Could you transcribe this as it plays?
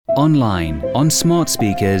online, on smart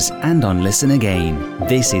speakers and on Listen Again.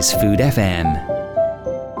 This is Food FM.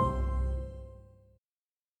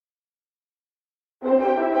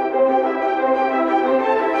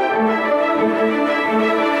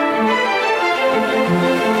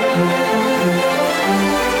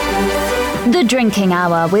 The Drinking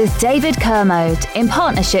Hour with David Kermode in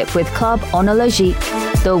partnership with Club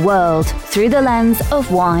Onologique. The world through the lens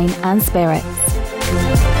of wine and spirits.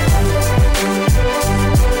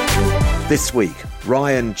 This week,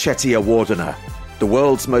 Lyan Chetiyawardena, the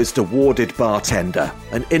world's most awarded bartender,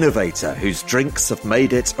 an innovator whose drinks have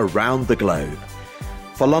made it around the globe.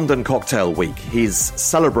 For London Cocktail Week, his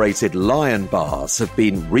celebrated Lyan bars have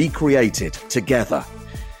been recreated together.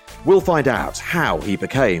 We'll find out how he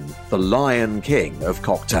became the Lyan King of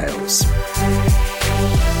cocktails.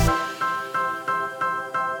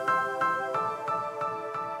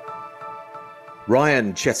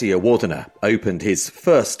 Lyan Chetiyawardena opened his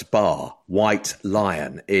first bar, White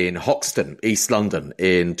Lyan, in Hoxton, East London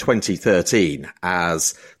in 2013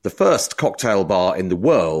 as the first cocktail bar in the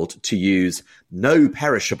world to use no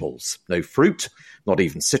perishables, no fruit, not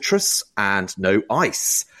even citrus, and no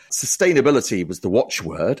ice. Sustainability was the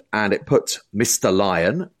watchword, and it put Mr.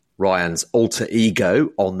 Lyan, Lyan's alter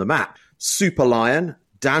ego, on the map. Super Lyan,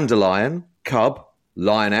 Dandelion, Cub,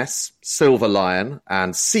 Lioness, Silver Lyan,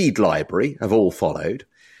 and Seed Library have all followed,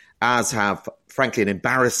 as have, frankly, an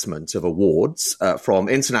embarrassment of awards from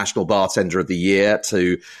International Bartender of the Year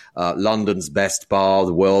to London's Best Bar,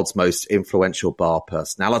 the world's most influential bar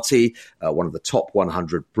personality, one of the top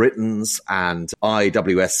 100 Britons, and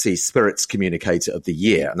IWSC Spirits Communicator of the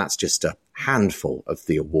Year. And that's just a handful of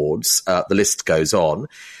the awards. The list goes on.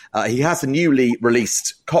 He has a newly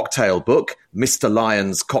released cocktail book, Mr.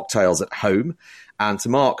 Lyan's Cocktails at Home. And to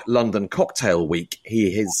mark London Cocktail Week, he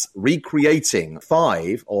is recreating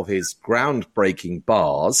 5 of his groundbreaking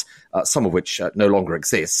bars, some of which no longer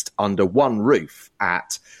exist, under one roof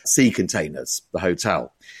at Sea Containers, the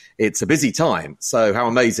hotel. It's a busy time, so how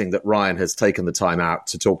amazing that Lyan has taken the time out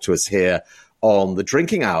to talk to us here on The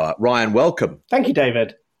Drinking Hour. Lyan, welcome. Thank you,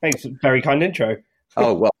 David. Thanks. Very kind intro.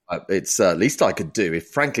 Oh, well, it's least I could do.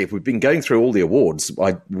 If we've been going through all the awards,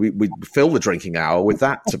 we'd fill the Drinking Hour with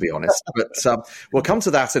that, to be honest. But we'll come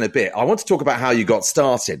to that in a bit. I want to talk about how you got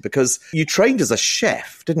started, because you trained as a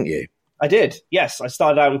chef, didn't you? I did, yes. I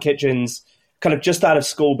started out in kitchens kind of just out of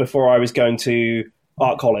school before I was going to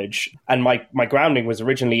art college. And my grounding was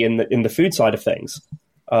originally in the food side of things.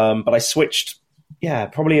 But I switched,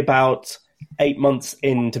 probably about 8 months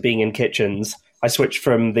into being in kitchens. I switched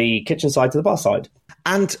from the kitchen side to the bar side.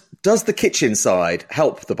 And does the kitchen side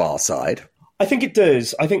help the bar side? I think it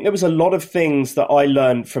does. I think there was a lot of things that I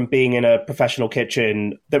learned from being in a professional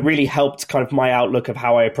kitchen that really helped kind of my outlook of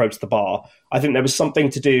how I approached the bar. I think there was something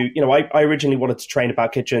to do. I originally wanted to train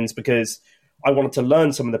about kitchens because I wanted to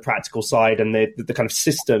learn some of the practical side and the kind of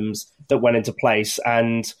systems that went into place,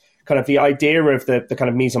 and kind of the idea of the kind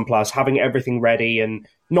of mise en place, having everything ready and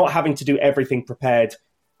not having to do everything prepared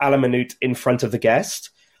a la minute in front of the guest.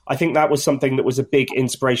 I think that was something that was a big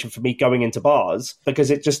inspiration for me going into bars, because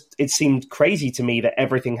it seemed crazy to me that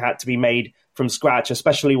everything had to be made from scratch,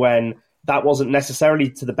 especially when that wasn't necessarily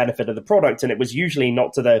to the benefit of the product, and it was usually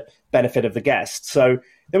not to the benefit of the guest. So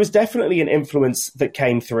there was definitely an influence that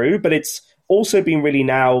came through, but it's also been really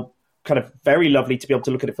now kind of very lovely to be able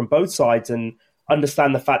to look at it from both sides and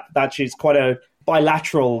understand the fact that actually it's quite a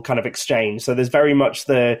bilateral kind of exchange. So there's very much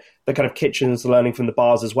the kind of kitchens learning from the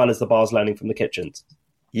bars as well as the bars learning from the kitchens.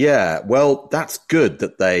 Yeah, well, that's good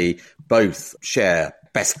that they both share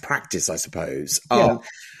best practice, I suppose. Yeah.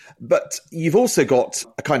 But you've also got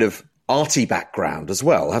a kind of arty background as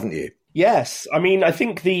well, haven't you? Yes. I mean, I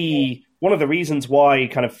think one of the reasons why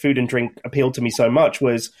kind of food and drink appealed to me so much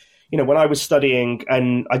was, when I was studying,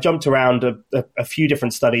 and I jumped around a few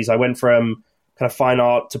different studies. I went from kind of fine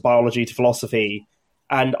art to biology to philosophy.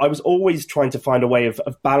 And I was always trying to find a way of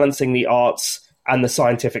balancing the arts and the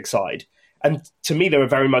scientific side. And to me, they were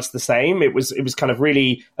very much the same. It was kind of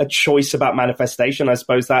really a choice about manifestation. I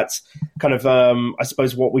suppose that's kind of,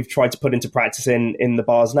 what we've tried to put into practice in the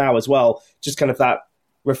bars now as well. Just kind of that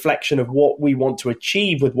reflection of what we want to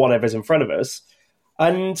achieve with whatever's in front of us.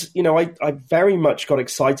 And, I very much got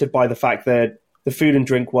excited by the fact that the food and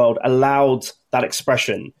drink world allowed that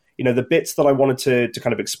expression. The bits that I wanted to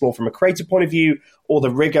kind of explore from a creative point of view, or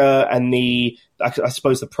the rigor and the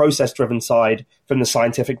process-driven side from the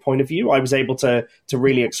scientific point of view, I was able to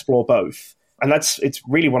really explore both. And it's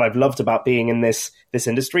really what I've loved about being in this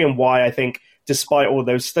industry, and why I think, despite all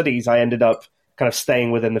those studies, I ended up kind of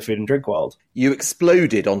staying within the food and drink world. You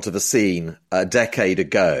exploded onto the scene a decade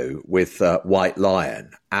ago with White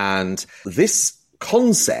Lyan, and this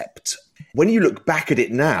concept, when you look back at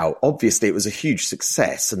it now, obviously it was a huge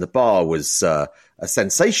success and the bar was a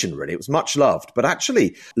sensation, really. It was much loved. But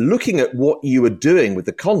actually, looking at what you were doing with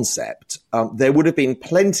the concept, there would have been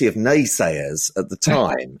plenty of naysayers at the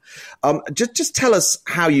time. Just tell us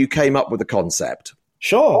how you came up with the concept.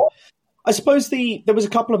 Sure. I suppose there was a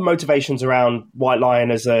couple of motivations around White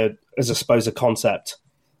Lyan as I suppose a concept.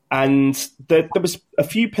 And there was a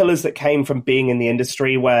few pillars that came from being in the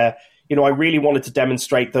industry where, I really wanted to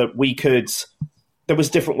demonstrate that there was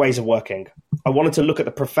different ways of working. I wanted to look at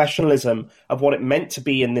the professionalism of what it meant to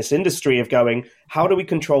be in this industry of going, how do we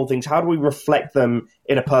control things? How do we reflect them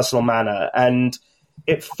in a personal manner? And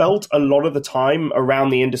it felt a lot of the time around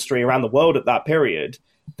the industry, around the world at that period,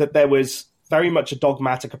 that there was very much a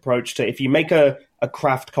dogmatic approach to if you make a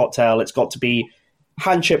craft cocktail, it's got to be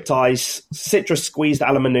hand-chipped ice, citrus squeezed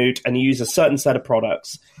a la minute, and you use a certain set of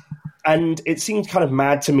products. And it seemed kind of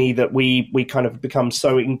mad to me that we kind of become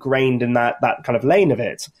so ingrained in that kind of lane of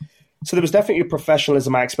it. So there was definitely a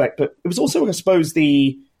professionalism aspect, but it was also, I suppose,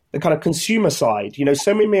 the kind of consumer side.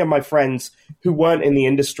 So many of my friends who weren't in the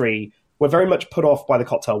industry were very much put off by the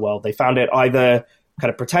cocktail world. They found it either kind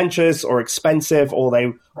of pretentious or expensive, or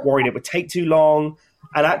they worried it would take too long.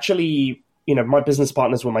 And actually, my business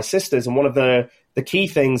partners were my sisters. And one of the key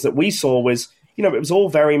things that we saw was, it was all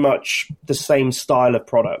very much the same style of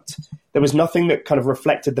product. There was nothing that kind of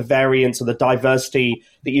reflected the variance or the diversity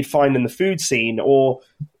that you'd find in the food scene or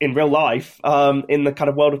in real life in the kind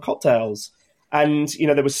of world of cocktails. And,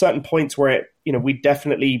 there were certain points where we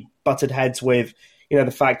definitely butted heads with, the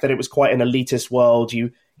fact that it was quite an elitist world. You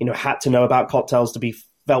had to know about cocktails to be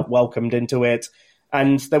felt welcomed into it.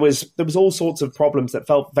 And there was all sorts of problems that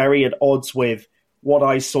felt very at odds with what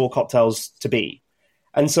I saw cocktails to be.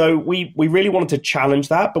 And so we really wanted to challenge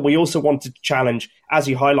that, but we also wanted to challenge, as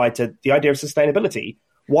you highlighted, the idea of sustainability.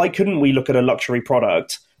 Why couldn't we look at a luxury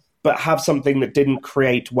product, but have something that didn't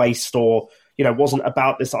create waste or, wasn't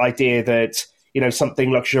about this idea that,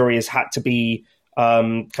 something luxurious had to be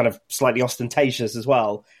kind of slightly ostentatious as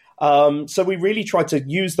well. So we really tried to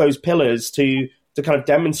use those pillars to kind of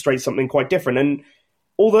demonstrate something quite different. And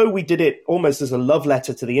although we did it almost as a love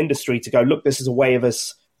letter to the industry to go, look, this is a way of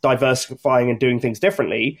us diversifying and doing things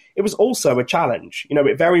differently, it was also a challenge.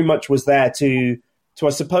 It very much was there to I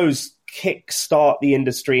suppose, kickstart the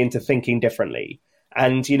industry into thinking differently.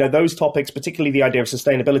 And, those topics, particularly the idea of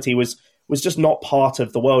sustainability, was just not part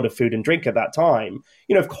of the world of food and drink at that time.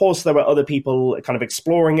 Of course, there were other people kind of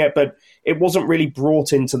exploring it, but it wasn't really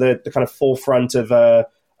brought into the kind of forefront of a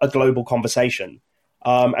global conversation.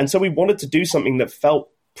 And so we wanted to do something that felt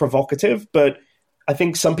provocative, but I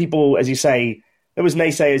think some people, as you say, there was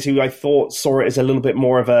naysayers who I thought saw it as a little bit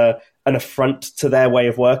more of an affront to their way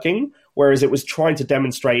of working, whereas it was trying to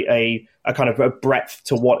demonstrate a kind of a breadth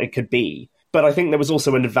to what it could be. But I think there was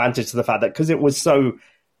also an advantage to the fact that because it was so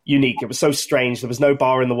unique, it was so strange, there was no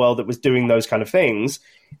bar in the world that was doing those kind of things,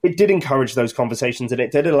 it did encourage those conversations and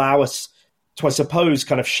it did allow us to, I suppose,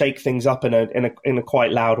 kind of shake things up in a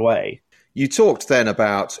quite loud way. You talked then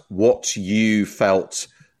about what you felt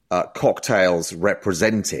cocktails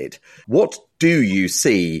represented. What do you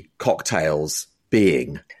see cocktails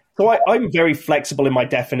being? So I'm very flexible in my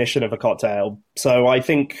definition of a cocktail. So I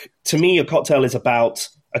think, to me, a cocktail is about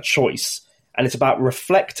a choice, and it's about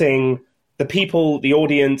reflecting the people, the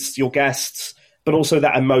audience, your guests, but also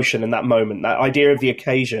that emotion and that moment, that idea of the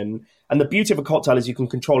occasion. And the beauty of a cocktail is you can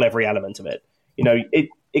control every element of it.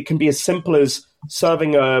 It can be as simple as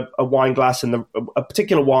serving a wine glass and a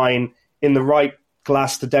particular wine in the right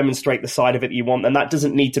glass to demonstrate the side of it that you want. And that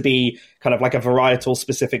doesn't need to be kind of like a varietal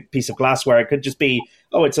specific piece of glassware. It could just be,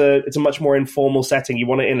 it's a much more informal setting. You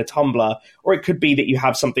want it in a tumbler. Or it could be that you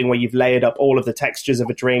have something where you've layered up all of the textures of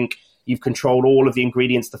a drink. You've controlled all of the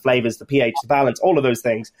ingredients, the flavors, the pH, the balance, all of those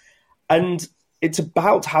things. And it's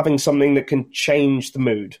about having something that can change the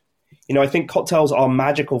mood. I think cocktails are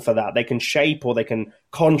magical for that. They can shape or they can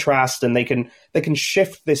contrast, and they can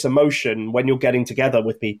shift this emotion when you're getting together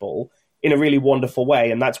with people in a really wonderful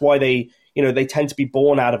way. And that's why they tend to be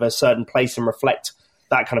born out of a certain place and reflect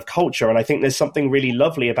that kind of culture. And I think there's something really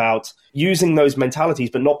lovely about using those mentalities,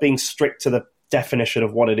 but not being strict to the definition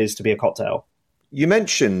of what it is to be a cocktail. You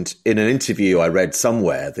mentioned in an interview I read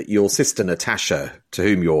somewhere that your sister Natasha, to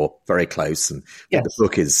whom you're very close, and yes, the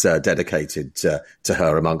book is dedicated to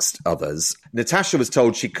her amongst others, Natasha was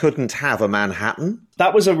told she couldn't have a Manhattan.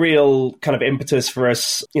 That was a real kind of impetus for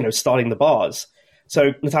us, starting the bars.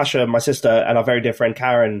 So Natasha, my sister, and our very dear friend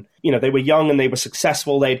Karen, they were young and they were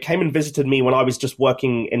successful. They came and visited me when I was just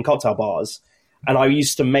working in cocktail bars. And I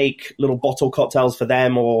used to make little bottle cocktails for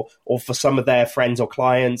them or for some of their friends or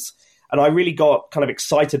clients. And I really got kind of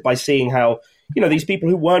excited by seeing how, these people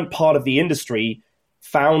who weren't part of the industry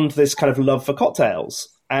found this kind of love for cocktails.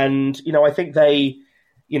 And, I think they,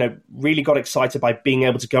 really got excited by being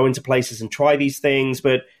able to go into places and try these things.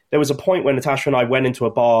 But there was a point when Natasha and I went into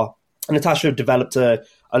a bar, and Natasha developed a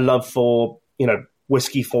love for,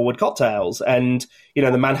 whiskey forward cocktails. And,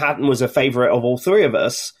 the Manhattan was a favorite of all three of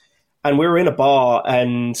us. And we were in a bar,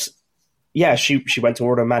 and she went to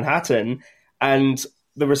order Manhattan, and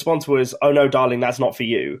the response was, "Oh no, darling, that's not for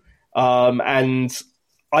you." And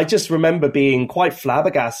I just remember being quite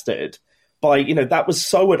flabbergasted by, that was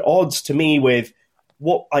so at odds to me with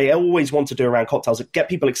what I always want to do around cocktails, get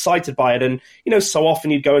people excited by it. And, so often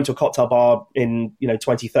you'd go into a cocktail bar in,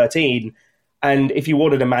 2013, and if you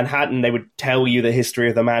ordered a Manhattan, they would tell you the history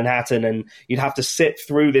of the Manhattan, and you'd have to sit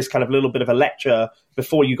through this kind of little bit of a lecture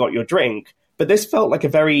before you got your drink. But this felt like a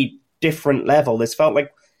very different level. This felt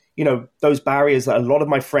like, those barriers that a lot of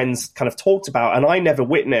my friends kind of talked about, and I never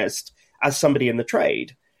witnessed as somebody in the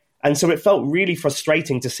trade. And so it felt really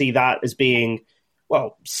frustrating to see that as being,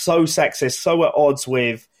 well, so sexist, so at odds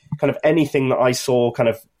with kind of anything that I saw kind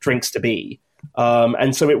of drinks to be.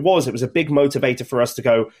 And so it was a big motivator for us to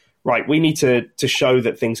go, right, we need to show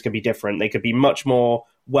that things can be different. They could be much more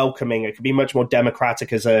welcoming. It could be much more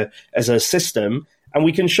democratic as a system. And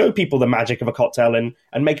we can show people the magic of a cocktail and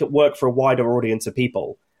make it work for a wider audience of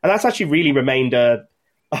people. And that's actually really remained a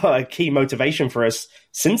key motivation for us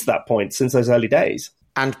since that point, since those early days.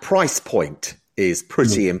 And price point is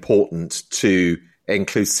pretty important to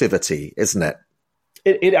inclusivity, isn't it?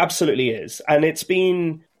 It absolutely is. And it's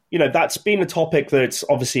been, that's been a topic that's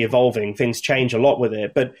obviously evolving. Things change a lot with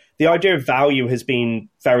it. But the idea of value has been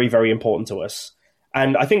very, very important to us.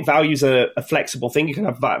 And I think value is a flexible thing. You can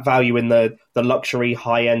have value in the luxury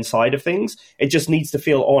high-end side of things. It just needs to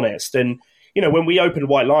feel honest. And, when we opened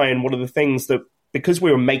White Lyan, one of the things that, because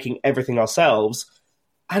we were making everything ourselves,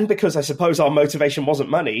 and because I suppose our motivation wasn't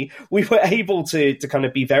money, we were able to kind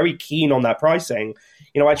of be very keen on that pricing.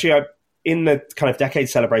 Actually, in the kind of decade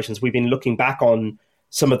celebrations, we've been looking back on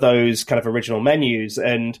some of those kind of original menus.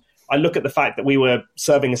 And I look at the fact that we were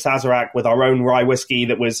serving a Sazerac with our own rye whiskey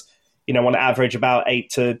that was, on average about 8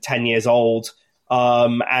 to 10 years old.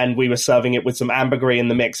 And we were serving it with some ambergris in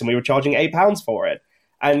the mix, and we were charging £8 for it.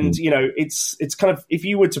 And, it's kind of, if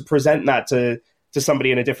you were to present that to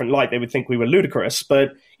somebody in a different light, they would think we were ludicrous.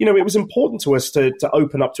 But, it was important to us to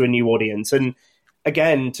open up to a new audience. And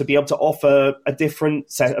again, to be able to offer a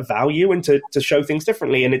different set of value and to show things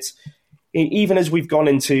differently. And it's, even as we've gone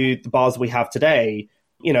into the bars that we have today,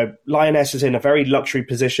 Lioness is in a very luxury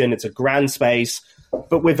position. It's a grand space,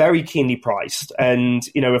 but we're very keenly priced. And,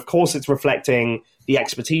 of course, it's reflecting the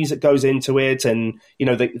expertise that goes into it and,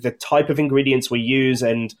 the type of ingredients we use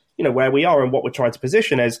and, where we are and what we're trying to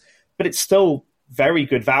position as. But it's still very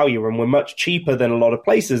good value, and we're much cheaper than a lot of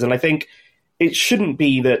places. And I think it shouldn't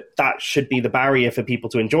be that should be the barrier for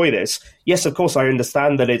people to enjoy this. Yes, of course, I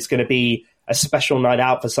understand that it's going to be a special night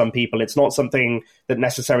out for some people. It's not something that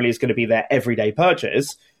necessarily is going to be their everyday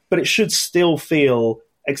purchase, but it should still feel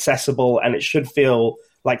accessible, and it should feel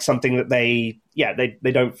like something that they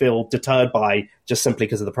don't feel deterred by just simply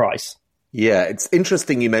because of the price. Yeah, it's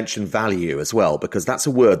interesting you mentioned value as well, because that's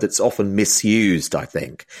a word that's often misused, I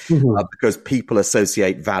think, because people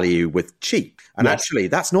associate value with cheap. And actually,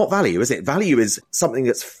 that's not value, is it? Value is something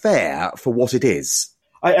that's fair for what it is.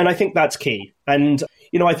 And I think that's key. And,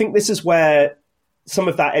 I think this is where some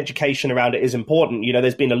of that education around it is important.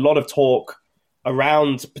 There's been a lot of talk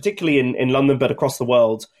around, particularly in London, but across the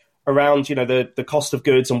world, around, the cost of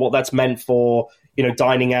goods and what that's meant for,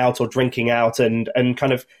 dining out or drinking out. And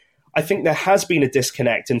kind of, I think there has been a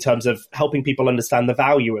disconnect in terms of helping people understand the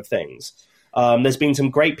value of things. There's been some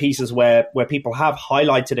great pieces where people have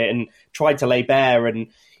highlighted it and tried to lay bare. And,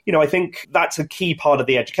 I think that's a key part of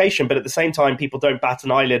the education. But at the same time, people don't bat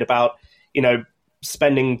an eyelid about,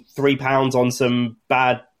 spending £3 on some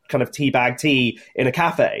bad kind of teabag tea in a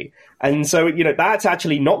cafe. And so, that's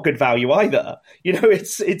actually not good value either.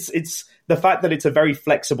 It's the fact that it's a very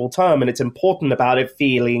flexible term, and it's important about it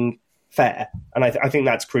feeling fair. And I think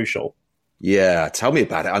that's crucial. Yeah, tell me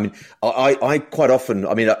about it. I mean, I quite often,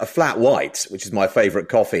 a flat white, which is my favourite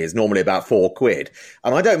coffee, is normally about £4.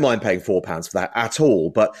 And I don't mind paying £4 for that at all.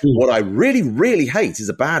 But what I really, really hate is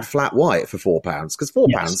a bad flat white for £4, because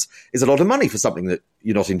 £4 is a lot of money for something that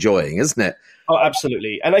you're not enjoying, isn't it? Oh,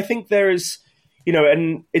 absolutely. And I think there is,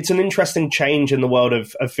 and it's an interesting change in the world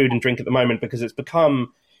of food and drink at the moment, because it's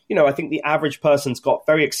become, I think the average person's got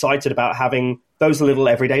very excited about having those little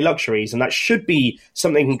everyday luxuries. And that should be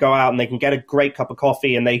something they can go out and they can get a great cup of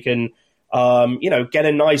coffee and they can, get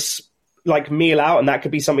a nice meal out. And that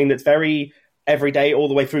could be something that's very everyday all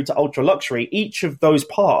the way through to ultra luxury. Each of those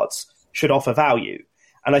parts should offer value.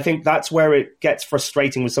 And I think that's where it gets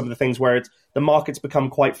frustrating with some of the things where the market's become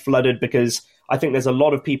quite flooded, because I think there's a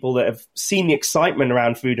lot of people that have seen the excitement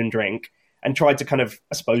around food and drink and tried to kind of,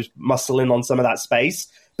 I suppose, muscle in on some of that space,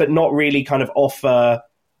 but not really kind of offer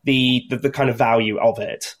the kind of value of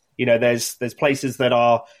it. You know, there's places that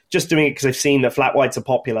are just doing it because they've seen that flat whites are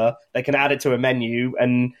popular. They can add it to a menu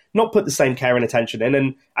and not put the same care and attention in.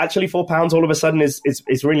 And actually £4 all of a sudden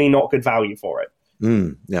is really not good value for it.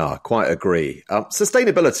 Yeah, I quite agree.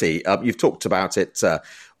 Sustainability, you've talked about it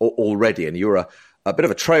already, and you're a bit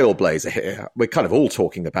of a trailblazer here. We're kind of all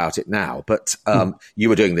talking about it now, but you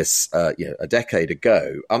were doing this a decade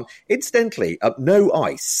ago. Incidentally, no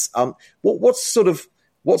ice.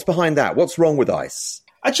 What's behind that? What's wrong with ice?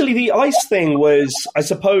 Actually, the ice thing was, I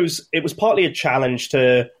suppose, it was partly a challenge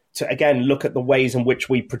to again, look at the ways in which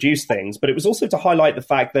we produce things, but it was also to highlight the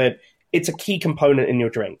fact that it's a key component in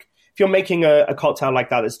your drink. If you're making a cocktail like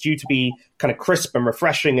that that's due to be kind of crisp and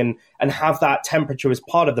refreshing and have that temperature as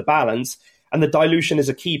part of the balance, and the dilution is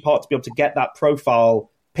a key part to be able to get that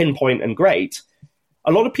profile pinpoint and great,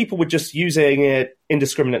 a lot of people were just using it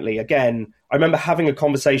indiscriminately. Again, I remember having a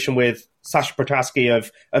conversation with Sasha Protaski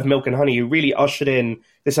of Milk and Honey, who really ushered in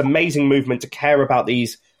this amazing movement to care about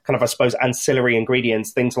these kind of, I suppose, ancillary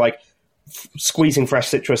ingredients, things like squeezing fresh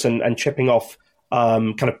citrus and chipping off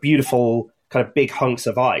kind of beautiful kind of big hunks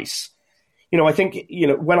of ice. You know, I think, you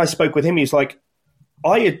know, when I spoke with him, he's like,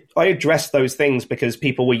 I addressed those things because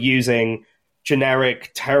people were using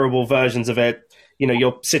generic, terrible versions of it. You know,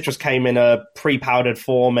 your citrus came in a pre-powdered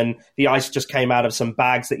form and the ice just came out of some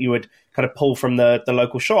bags that you would kind of pull from the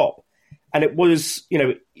local shop. And it was, you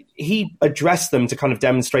know, he addressed them to kind of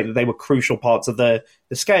demonstrate that they were crucial parts of the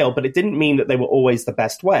scale, but it didn't mean that they were always the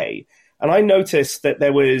best way. And I noticed that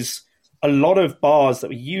there was a lot of bars that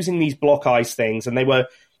were using these block ice things, and they were,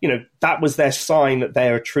 you know, that was their sign that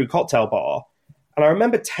they're a true cocktail bar. And I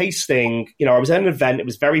remember tasting, you know, I was at an event, it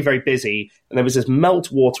was very, very busy, and there was this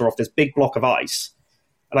melt water off this big block of ice.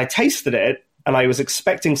 And I tasted it, and I was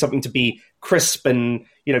expecting something to be crisp and,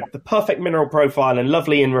 you know, the perfect mineral profile and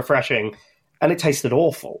lovely and refreshing, and it tasted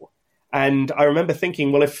awful. And I remember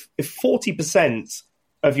thinking, well, if 40%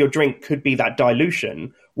 of your drink could be that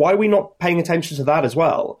dilution, why are we not paying attention to that as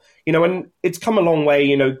well? You know, and it's come a long way.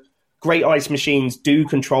 You know, great ice machines do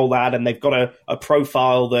control that, and they've got a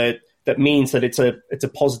profile that means that it's a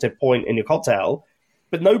positive point in your cocktail,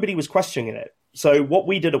 but nobody was questioning it. So what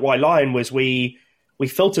we did at White Lyan was we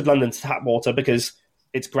filtered London's tap water because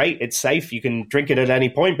it's great, it's safe, you can drink it at any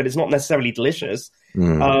point, but it's not necessarily delicious.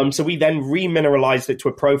 So we then remineralized it to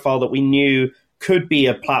a profile that we knew could be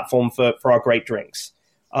a platform for our great drinks.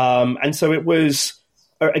 And so it was,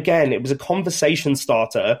 again, it was a conversation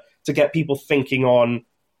starter to get people thinking on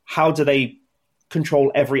how do they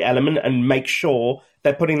control every element and make sure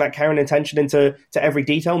they're putting that care and attention into every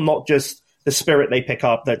detail, not just the spirit they pick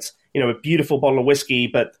up that's, you know, a beautiful bottle of whiskey,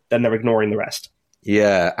 but then they're ignoring the rest.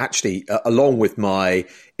 Yeah, actually, along with my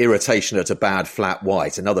irritation at a bad flat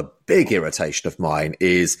white, another big irritation of mine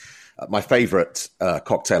is my favourite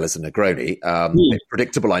cocktail is a Negroni.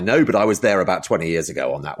 Predictable, I know, but I was there about 20 years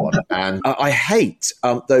ago on that one. And I hate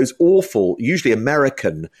those awful, usually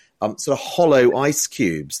American, sort of hollow ice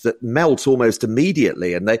cubes that melt almost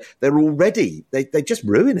immediately, and they're already, they just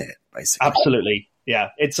ruin it, basically. Absolutely, yeah.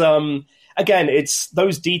 It's, again, it's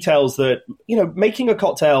those details that, you know, making a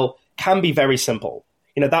cocktail can be very simple.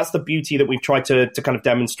 You know, that's the beauty that we've tried to kind of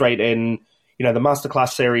demonstrate in, you know, the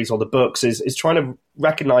masterclass series or the books is trying to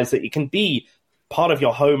recognize that it can be part of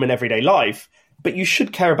your home and everyday life, but you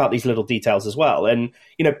should care about these little details as well. And,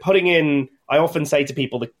 you know, putting in, I often say to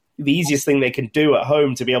people, the easiest thing they can do at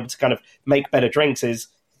home to be able to kind of make better drinks is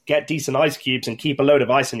get decent ice cubes and keep a load of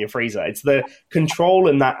ice in your freezer. It's the control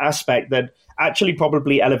in that aspect that actually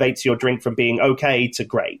probably elevates your drink from being okay to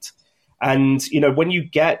great. And, you know, when you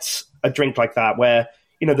get a drink like that, where,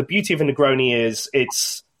 you know, the beauty of a Negroni is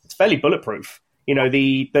it's fairly bulletproof. You know,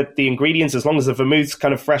 the ingredients, as long as the vermouth's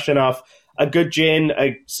kind of fresh enough, a good gin,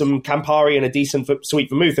 some Campari and a decent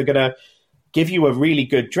sweet vermouth are going to give you a really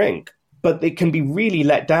good drink. But it can be really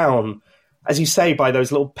let down, as you say, by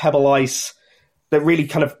those little pebble ice that really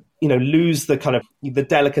kind of, you know, lose the kind of the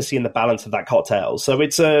delicacy and the balance of that cocktail. So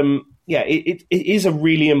it's, it is a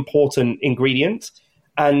really important ingredient.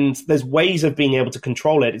 And there's ways of being able to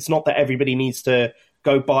control it. It's not that everybody needs to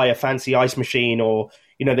go buy a fancy ice machine, or,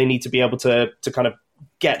 you know, they need to be able to kind of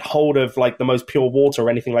get hold of like the most pure water or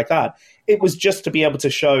anything like that. It was just to be able to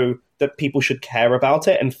show that people should care about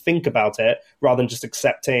it and think about it rather than just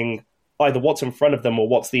accepting either what's in front of them or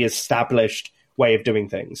what's the established way of doing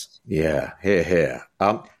things. Yeah, here.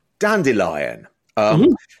 Dandelion.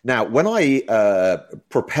 Now, when I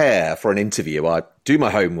prepare for an interview, I do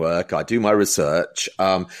my homework, I do my research,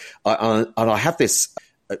 and I have this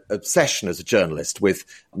obsession as a journalist with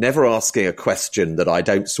never asking a question that I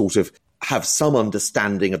don't sort of have some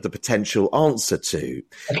understanding of the potential answer to.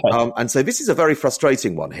 Okay. And so this is a very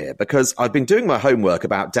frustrating one here, because I've been doing my homework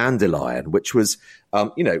about Dandelion, which was,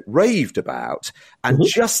 raved about. And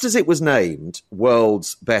just as it was named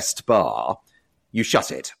world's best bar, you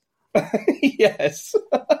shut it. Yes.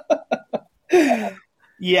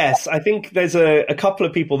 Yes, I think there's a couple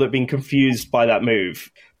of people that have been confused by that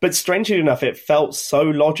move. But strangely enough, it felt so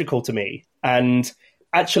logical to me. And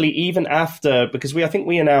actually, even after, because I think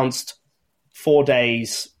we announced 4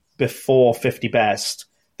 days before 50 Best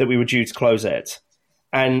that we were due to close it.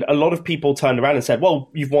 And a lot of people turned around and said,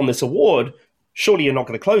 well, you've won this award. Surely you're not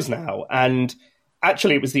going to close now. And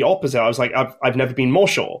actually, it was the opposite. I was like, I've never been more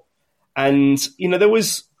sure. And,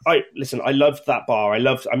 I loved that bar.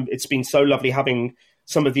 It's been so lovely having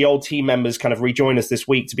some of the old team members kind of rejoin us this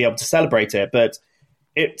week to be able to celebrate it. But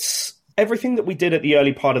it's everything that we did at the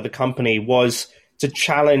early part of the company was to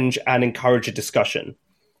challenge and encourage a discussion.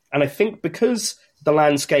 And I think because the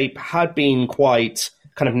landscape had been quite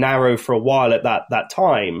kind of narrow for a while at that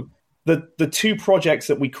time, the two projects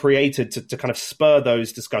that we created to kind of spur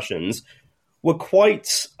those discussions were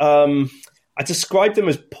quite, I described them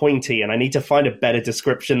as pointy, and I need to find a better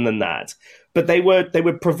description than that. But they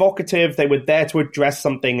were provocative. They were there to address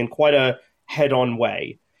something in quite a head-on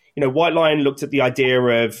way. White Lyan looked at the idea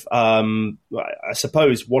of, I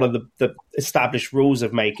suppose, what are the established rules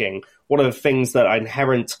of making? What are the things that are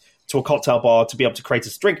inherent to a cocktail bar to be able to create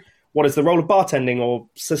a drink? What is the role of bartending or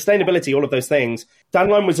sustainability? All of those things.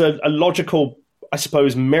 Dandelion was a logical, I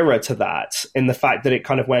suppose, mirror to that, in the fact that it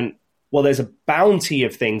kind of went, well, there's a bounty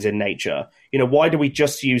of things in nature. Why do we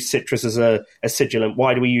just use citrus as a sigilant?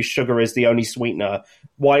 Why do we use sugar as the only sweetener?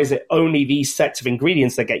 Why is it only these sets of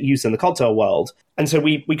ingredients that get used in the cocktail world? And so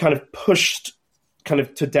we kind of pushed kind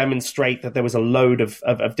of to demonstrate that there was a load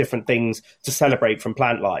of different things to celebrate from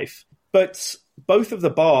plant life. But both of the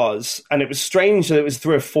bars, and it was strange that it was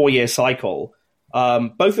through a 4-year cycle,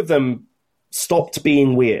 both of them stopped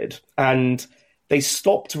being weird, and they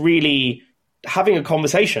stopped really having a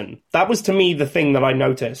conversation. That was, to me, the thing that I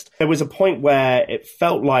noticed. There was a point where it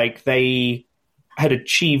felt like they had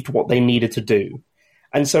achieved what they needed to do.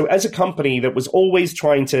 And so as a company that was always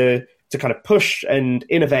trying to kind of push and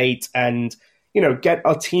innovate and, get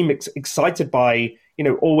our team excited by,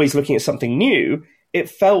 always looking at something new, it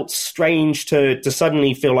felt strange to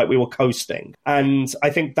suddenly feel like we were coasting. And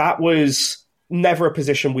I think that was never a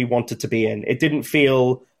position we wanted to be in. It didn't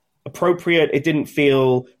feel appropriate. It didn't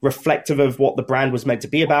feel reflective of what the brand was meant to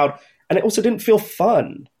be about. And it also didn't feel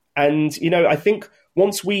fun. And, I think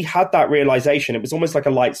once we had that realization, it was almost like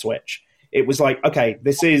a light switch. It was like, okay,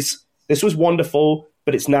 this was wonderful,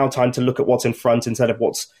 but it's now time to look at what's in front instead of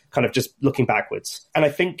what's kind of just looking backwards. And I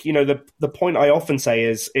think, the point I often say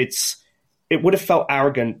is it would have felt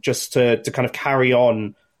arrogant just to kind of carry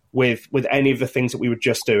on with any of the things that we were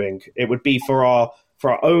just doing. It would be for our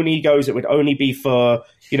own egos. It would only be for,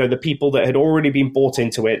 the people that had already been bought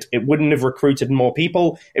into it. It wouldn't have recruited more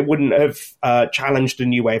people. It wouldn't have challenged a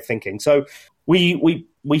new way of thinking. So we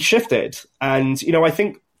shifted. And, I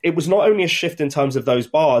think it was not only a shift in terms of those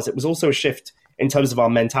bars, it was also a shift in terms of our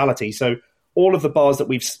mentality. So all of the bars that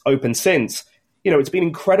we've opened since, it's been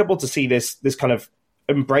incredible to see this kind of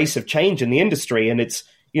embrace of change in the industry. And it's,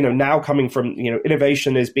 now coming from,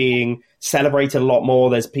 innovation is being celebrated a lot more.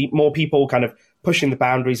 There's more people kind of pushing the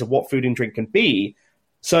boundaries of what food and drink can be.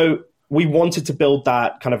 So we wanted to build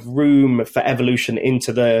that kind of room for evolution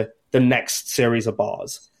into the next series of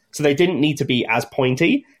bars. So they didn't need to be as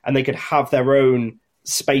pointy, and they could have their own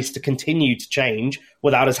space to continue to change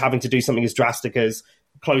without us having to do something as drastic as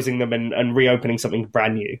closing them and reopening something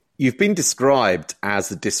brand new. You've been described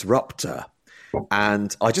as a disruptor,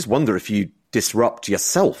 and I just wonder if you disrupt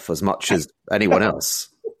yourself as much as anyone else.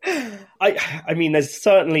 I mean, there's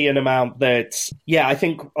certainly an amount that, I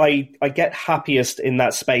think I get happiest in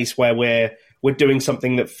that space where we're doing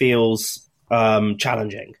something that feels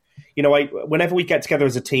challenging. Whenever we get together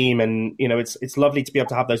as a team, and it's lovely to be able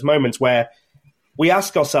to have those moments where we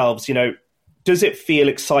ask ourselves, does it feel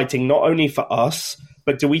exciting not only for us,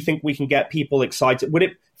 but do we think we can get people excited? Would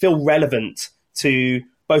it feel relevant to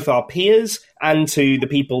both our peers and to the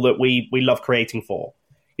people that we love creating for?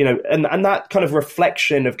 And that kind of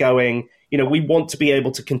reflection of going, we want to be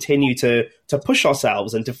able to continue to push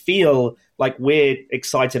ourselves and to feel like we're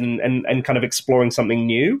excited and kind of exploring something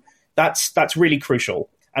new. That's really crucial.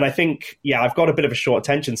 And I think, I've got a bit of a short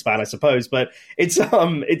attention span, I suppose, but it's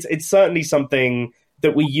certainly something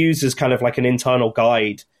that we use as kind of like an internal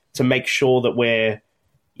guide to make sure that we're,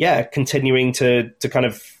 continuing to kind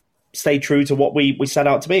of stay true to what we set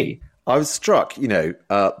out to be. I was struck,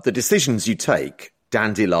 the decisions you take,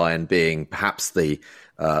 Dandelion being perhaps the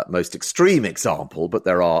most extreme example, but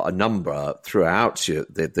there are a number throughout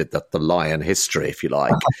the Lyan history, if you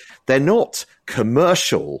like. They're not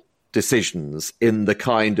commercial decisions in the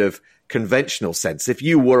kind of conventional sense. If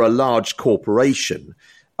you were a large corporation,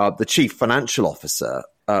 the chief financial officer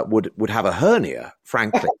would have a hernia,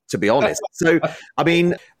 frankly, to be honest. So, I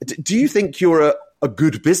mean, do you think you're a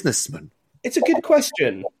good businessman? It's a good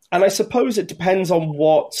question. And I suppose it depends on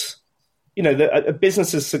what, a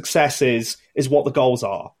business's success is what the goals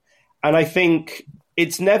are. And I think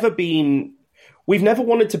we've never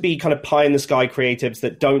wanted to be kind of pie in the sky creatives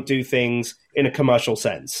that don't do things in a commercial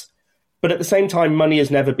sense. But at the same time, money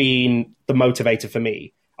has never been the motivator for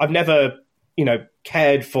me. I've never,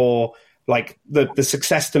 cared for like the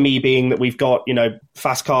success to me being that we've got,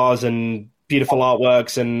 fast cars and beautiful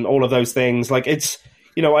artworks and all of those things. Like it's,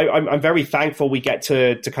 I'm very thankful we get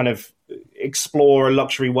to kind of explore a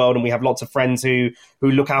luxury world, and we have lots of friends who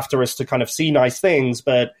look after us to kind of see nice things,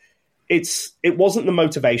 but it wasn't the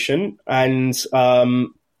motivation. And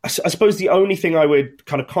I suppose the only thing I would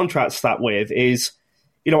kind of contrast that with is,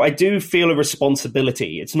 I do feel a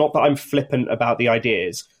responsibility. It's not that I'm flippant about the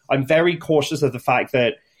ideas. I'm very cautious of the fact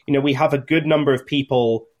that, we have a good number of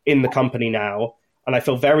people in the company now, and I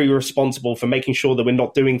feel very responsible for making sure that we're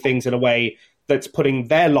not doing things in a way that's putting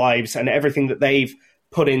their lives and everything that they've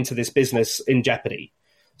put into this business in jeopardy.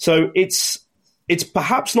 So it's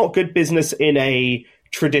perhaps not good business in a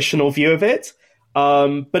traditional view of it,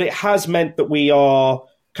 but it has meant that we are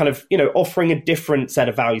kind of, offering a different set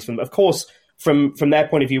of values from them. Of course, from their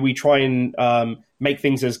point of view, we try and make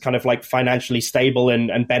things as kind of like financially stable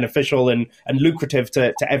and beneficial and lucrative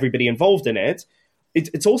to everybody involved in it.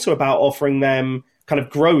 It's also about offering them kind of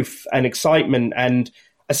growth and excitement and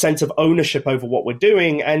a sense of ownership over what we're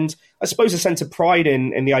doing. And I suppose a sense of pride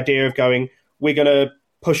in the idea of going, we're going to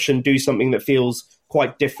push and do something that feels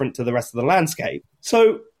quite different to the rest of the landscape.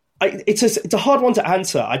 So it's a hard one to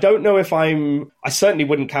answer. I don't know if I certainly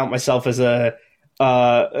wouldn't count myself as a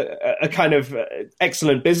kind of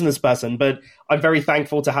excellent business person, but I'm very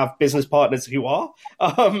thankful to have business partners who are.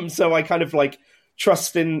 So I kind of like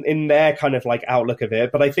trust in their kind of like outlook of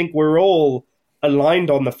it. But I think we're all aligned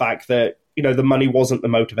on the fact that, the money wasn't the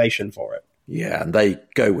motivation for it. Yeah, and they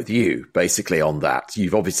go with you basically on that.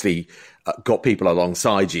 You've obviously got people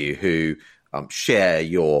alongside you who share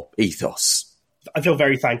your ethos. I feel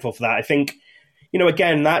very thankful for that. I think,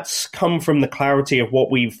 again, that's come from the clarity of what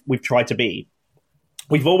we've tried to be.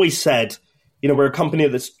 We've always said, we're a company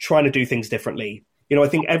that's trying to do things differently. I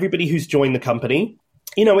think everybody who's joined the company,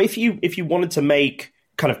 if you wanted to make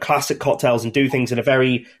kind of classic cocktails and do things in a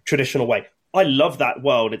very traditional way, I love that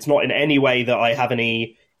world. It's not in any way that I have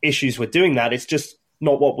any issues with doing that. It's just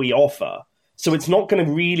not what we offer. So it's not going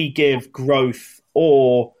to really give growth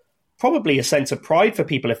or probably a sense of pride for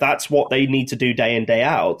people if that's what they need to do day in, day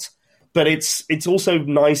out. But it's also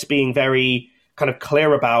nice being very kind of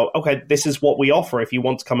clear about, okay, this is what we offer if you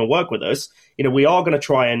want to come and work with us. We are going to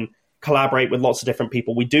try and collaborate with lots of different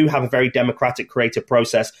people. We do have a very democratic creative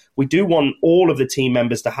process. We do want all of the team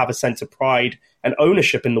members to have a sense of pride and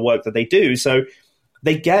ownership in the work that they do. So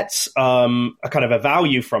they get a kind of a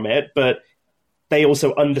value from it, but they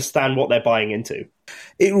also understand what they're buying into.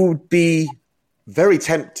 It would be very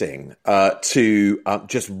tempting to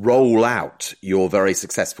just roll out your very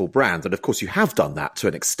successful brand. And of course, you have done that to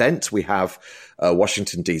an extent. We have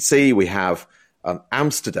Washington, D.C., we have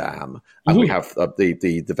Amsterdam, and we have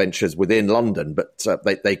the ventures within London,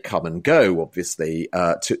 but they come and go, obviously,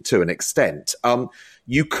 to an extent.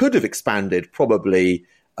 You could have expanded probably,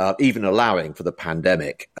 even allowing for the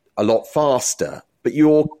pandemic, a lot faster, but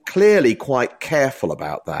you're clearly quite careful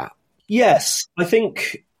about that. Yes, I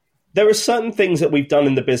think there are certain things that we've done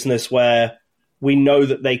in the business where we know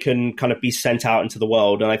that they can kind of be sent out into the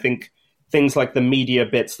world. And I think things like the media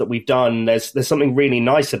bits that we've done, there's something really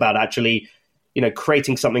nice about actually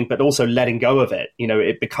creating something, but also letting go of it,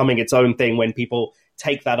 it becoming its own thing when people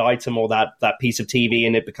take that item or that piece of TV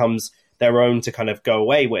and it becomes their own to kind of go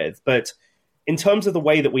away with. But in terms of the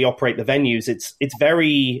way that we operate the venues, it's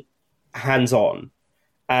very hands-on.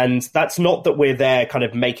 And that's not that we're there kind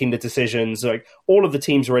of making the decisions. Like all of the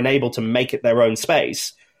teams are enabled to make it their own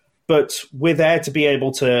space, but we're there to be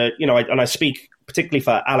able to, and I speak particularly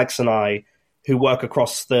for Alex and I, who work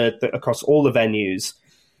across across all the venues,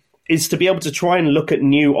 is to be able to try and look at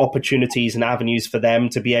new opportunities and avenues for them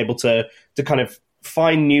to be able to kind of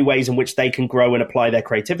find new ways in which they can grow and apply their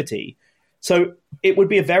creativity. So it would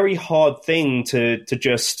be a very hard thing to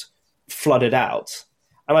just flood it out.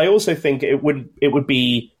 And I also think it would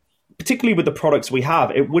be, particularly with the products we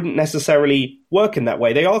have, it wouldn't necessarily work in that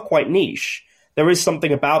way. They are quite niche. There is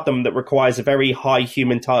something about them that requires a very high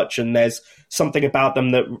human touch, and there's something about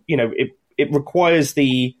them that, it requires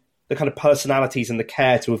the kind of personalities and the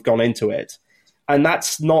care to have gone into it. And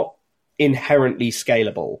that's not inherently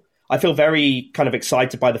scalable. I feel very kind of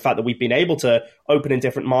excited by the fact that we've been able to open in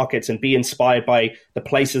different markets and be inspired by the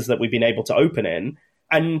places that we've been able to open in.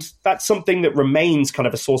 And that's something that remains kind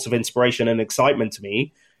of a source of inspiration and excitement to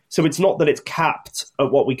me. So it's not that it's capped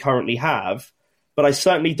at what we currently have, but I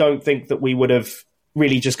certainly don't think that we would have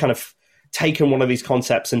really just kind of taken one of these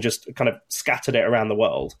concepts and just kind of scattered it around the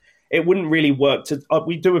world. It wouldn't really work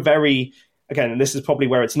we do a very, again, and this is probably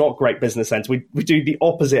where it's not great business sense, we do the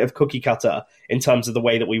opposite of cookie cutter in terms of the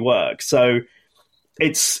way that we work. So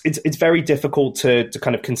it's very difficult to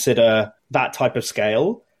kind of consider that type of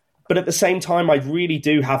scale. But at the same time, I really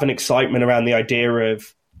do have an excitement around the idea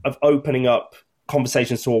of opening up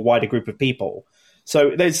conversations to a wider group of people.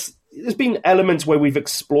 So there's been elements where we've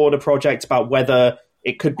explored a project about whether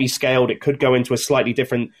it could be scaled, it could go into a slightly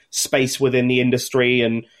different space within the industry.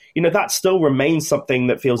 And, that still remains something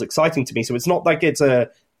that feels exciting to me. So it's not like it's a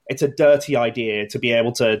dirty idea to be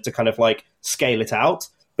able to kind of like scale it out,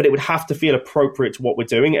 but it would have to feel appropriate to what we're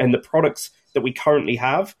doing. And the products that we currently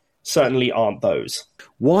have certainly aren't those.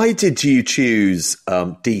 Why did you choose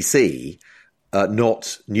DC,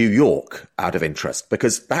 not New York, out of interest?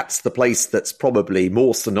 Because that's the place that's probably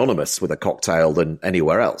more synonymous with a cocktail than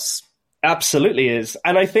anywhere else. Absolutely is.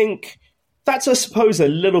 And I think that's, I suppose, a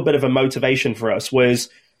little bit of a motivation for us was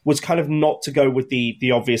kind of not to go with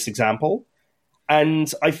the obvious example.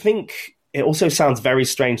 And I think it also sounds very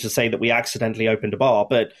strange to say that we accidentally opened a bar,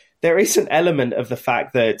 but there is an element of the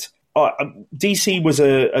fact that DC was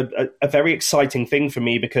a very exciting thing for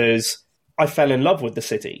me because I fell in love with the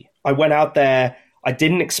city. I went out there. I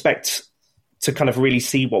didn't expect to kind of really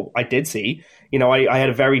see what I did see. I had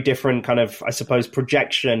a very different kind of, I suppose,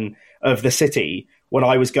 projection of the city when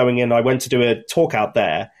I was going in. I went to do a talk out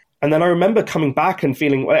there. And then I remember coming back and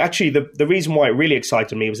feeling, well, actually, the reason why it really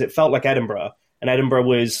excited me was it felt like Edinburgh. And Edinburgh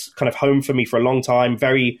was kind of home for me for a long time,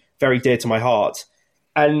 very, very dear to my heart.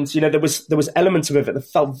 And, there was elements of it that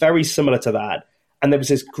felt very similar to that. And there was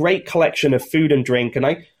this great collection of food and drink. And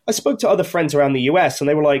I spoke to other friends around the US and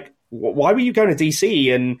they were like, why were you going to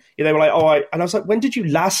DC? And they were like, and I was like, when did you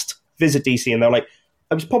last visit DC? And they're like,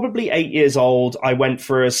 I was probably 8 years old. I went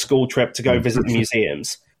for a school trip to go visit the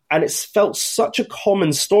museums. And it felt such a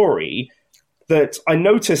common story that I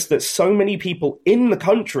noticed that so many people in the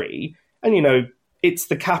country, and it's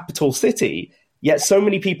the capital city, yet so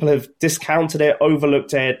many people have discounted it,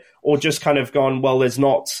 overlooked it, or just kind of gone, well, there's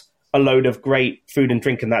not a load of great food and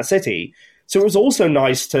drink in that city. So it was also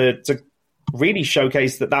nice to really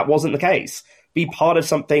showcase that wasn't the case, be part of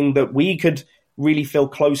something that we could really feel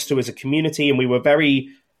close to as a community. And we were very,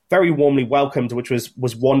 very warmly welcomed, which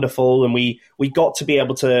was wonderful. And we got to be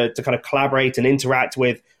able to kind of collaborate and interact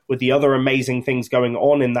with the other amazing things going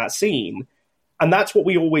on in that scene. And that's what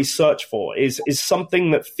we always search for, is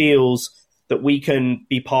something that feels that we can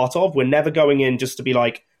be part of. We're never going in just to be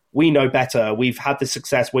like, we know better, we've had the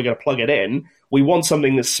success, we're going to plug it in. We want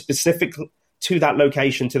something that's specific to that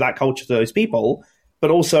location, to that culture, to those people,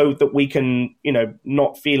 but also that we can,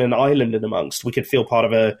 not feel an island in amongst. We could feel part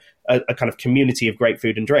of a kind of community of great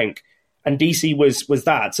food and drink. And DC was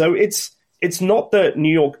that. So it's not that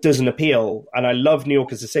New York doesn't appeal. And I love New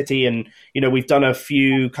York as a city. And, we've done a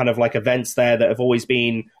few kind of like events there that have always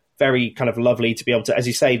been very kind of lovely to be able to, as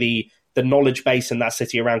you say, the knowledge base in that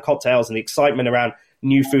city around cocktails and the excitement around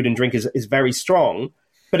new food and drink is very strong.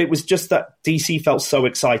 But it was just that DC felt so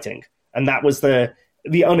exciting. And that was the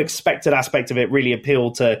unexpected aspect of it really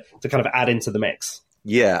appealed to kind of add into the mix.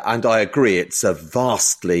 Yeah, and I agree. It's a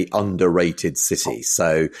vastly underrated city.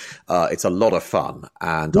 So it's a lot of fun.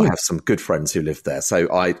 And I have some good friends who live there.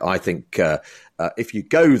 So I think if you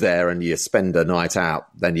go there and you spend a night out,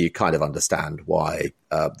 then you kind of understand why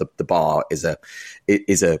the bar is a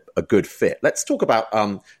good fit. Let's talk about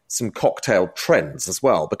some cocktail trends as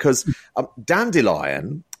well, because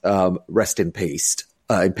Dandelion, rest in peace,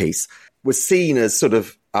 was seen as sort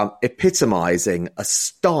of epitomizing a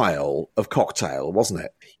style of cocktail, wasn't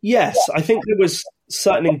it? Yes, I think there was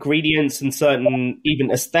certain ingredients and certain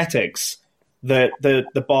even aesthetics that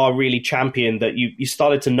the bar really championed that you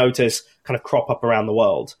started to notice kind of crop up around the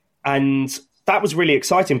world. And that was really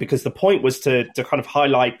exciting because the point was to kind of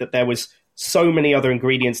highlight that there was so many other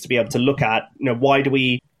ingredients to be able to look at. Why do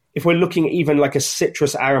we if we're looking at even like a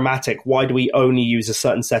citrus aromatic, why do we only use a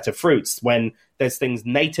certain set of fruits when there's things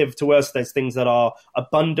native to us, there's things that are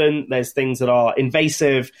abundant, there's things that are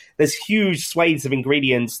invasive, there's huge swathes of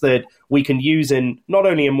ingredients that we can use in not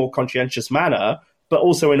only a more conscientious manner, but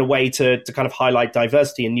also in a way to kind of highlight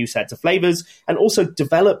diversity and new sets of flavors, and also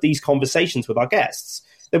develop these conversations with our guests.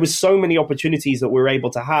 There was so many opportunities that we were able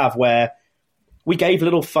to have where we gave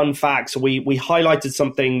little fun facts, we highlighted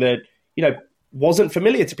something that, wasn't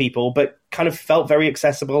familiar to people, but kind of felt very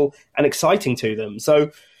accessible and exciting to them. So,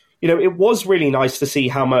 it was really nice to see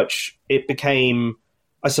how much it became,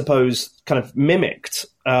 I suppose, kind of mimicked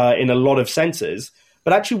in a lot of senses.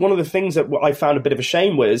 But actually, one of the things that I found a bit of a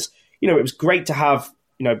shame was, it was great to have,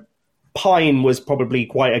 pine was probably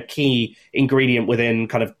quite a key ingredient within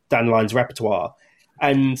kind of Dan Lyan's repertoire.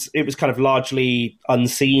 And it was kind of largely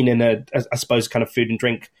unseen in I suppose, kind of food and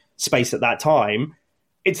drink space at that time.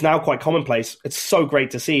 It's now quite commonplace. It's so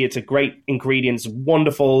great to see. It's a great ingredient. It's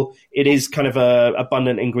wonderful. It is kind of a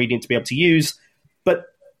abundant ingredient to be able to use. But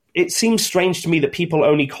it seems strange to me that people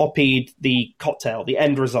only copied the cocktail, the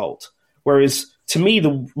end result. Whereas to me,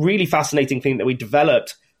 the really fascinating thing that we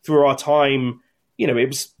developed through our time, it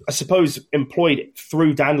was, I suppose, employed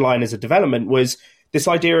through Dan Lyan as a development, was this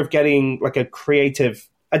idea of getting like a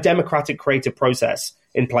democratic creative process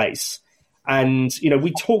in place. And,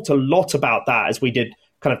 we talked a lot about that as we did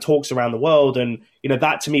kind of talks around the world. And,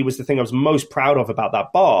 that to me was the thing I was most proud of about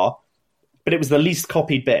that bar, but it was the least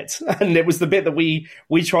copied bit. And it was the bit that we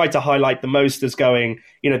tried to highlight the most as going,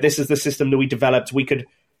 this is the system that we developed. We could,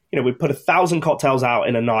 we put 1,000 cocktails out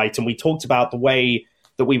in a night, and we talked about the way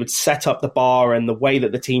that we would set up the bar and the way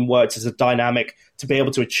that the team works as a dynamic to be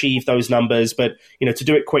able to achieve those numbers, but, to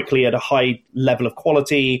do it quickly at a high level of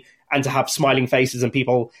quality and to have smiling faces and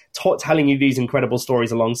people telling you these incredible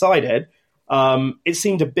stories alongside it. It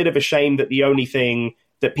seemed a bit of a shame that the only thing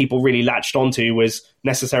that people really latched onto was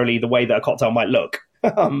necessarily the way that a cocktail might look.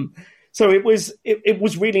 So it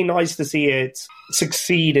was really nice to see it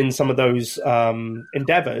succeed in some of those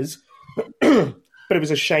endeavors. But it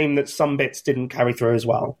was a shame that some bits didn't carry through as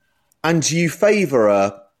well. And you favour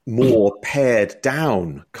a more pared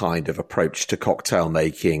down kind of approach to cocktail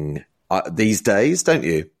making these days, don't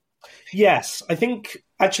you? Yes, I think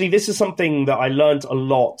actually this is something that I learned a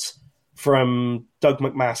lot from Doug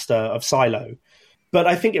McMaster of Silo. But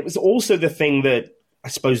I think it was also the thing that I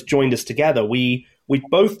suppose joined us together. We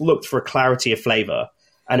both looked for a clarity of flavor,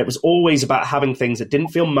 and it was always about having things that didn't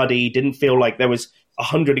feel muddy, didn't feel like there was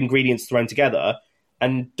 100 ingredients thrown together.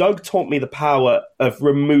 And Doug taught me the power of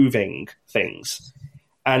removing things.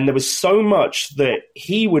 And there was so much that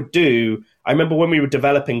he would do. I remember when we were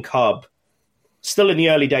developing Cub, still in the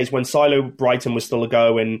early days when Silo Brighton was still a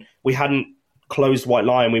go and we hadn't closed White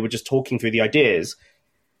Lyan, we were just talking through the ideas.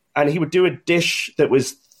 And he would do a dish that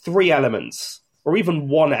was 3 elements or even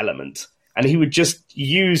 1 element. And he would just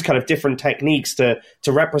use kind of different techniques to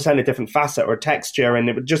represent a different facet or a texture. And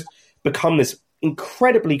it would just become this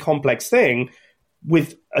incredibly complex thing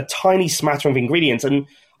with a tiny smattering of ingredients. And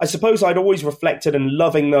I suppose I'd always reflected and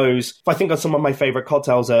loving those. If I think of some of my favorite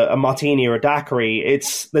cocktails, a martini or a daiquiri,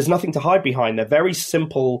 there's nothing to hide behind. They're very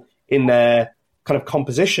simple in their kind of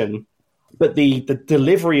composition, but the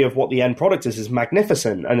delivery of what the end product is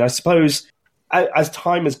magnificent. And I suppose as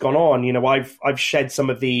time has gone on, I've shed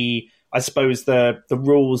some of the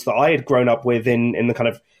rules that I had grown up with in the kind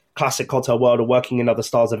of classic cocktail world or working in other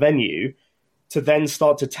styles of venue, to then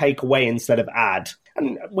start to take away instead of add.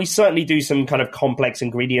 And we certainly do some kind of complex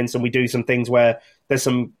ingredients, and we do some things where there's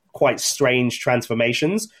some quite strange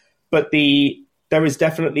transformations, but there is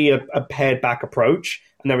definitely a pared back approach,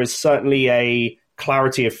 and there is certainly a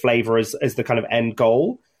clarity of flavor as the kind of end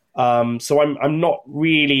goal. So I'm not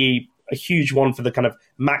really a huge one for the kind of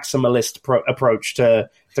maximalist approach to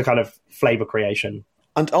kind of flavor creation.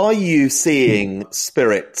 And are you seeing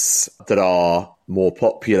spirits that are more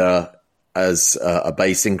popular as a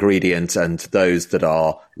base ingredient and those that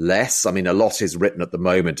are less? I mean, a lot is written at the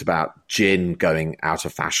moment about gin going out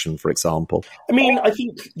of fashion, for example. I mean, I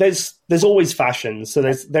think there's always fashion. So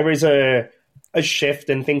there is a shift,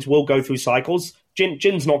 and things will go through cycles.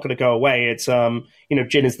 Gin's not going to go away. It's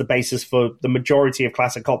gin is the basis for the majority of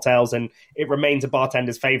classic cocktails, and it remains a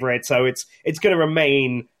bartender's favorite. So it's going to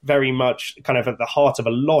remain very much kind of at the heart of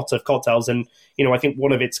a lot of cocktails. And I think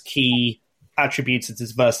one of its key attributes is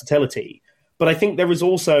its versatility. But I think there is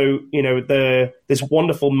also this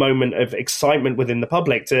wonderful moment of excitement within the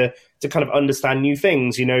public to kind of understand new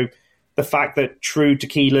things. The fact that true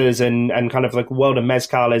tequilas and kind of like world of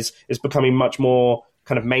mezcal is becoming much more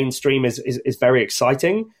kind of mainstream is very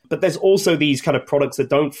exciting. But there's also these kind of products that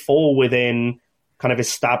don't fall within kind of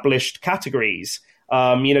established categories.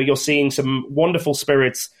 You're seeing some wonderful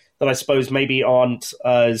spirits that I suppose maybe aren't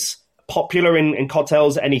as popular in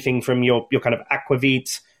cocktails, anything from your kind of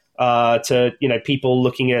aquavit to, people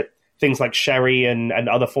looking at things like sherry and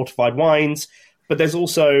other fortified wines. But there's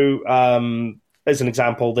also, as an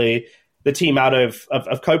example, the team out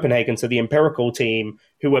of Copenhagen, so the Empirical team,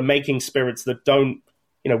 who are making spirits that don't,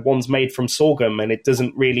 one's made from sorghum and it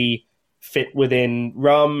doesn't really fit within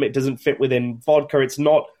rum, it doesn't fit within vodka, it's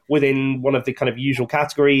not within one of the kind of usual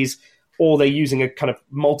categories, or they're using a kind of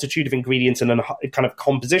multitude of ingredients and a kind of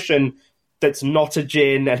composition that's not a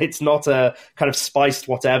gin and it's not a kind of spiced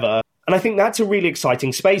whatever. And I think that's a really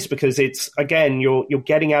exciting space because it's, again, you're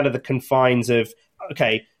getting out of the confines of,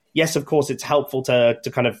 okay, yes, of course, it's helpful to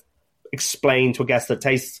kind of explain to a guest that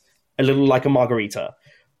tastes a little like a margarita.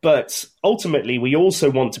 But ultimately, we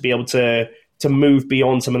also want to be able to move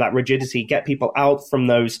beyond some of that rigidity, get people out from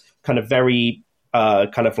those kind of very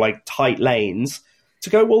kind of like tight lanes to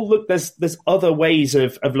go, well, look, there's other ways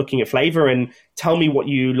of looking at flavor, and tell me what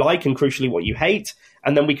you like and crucially what you hate.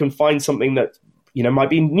 And then we can find something that, might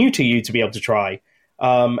be new to you to be able to try.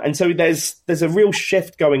 And so there's a real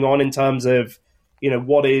shift going on in terms of,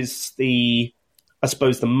 what is the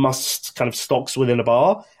must kind of stocks within a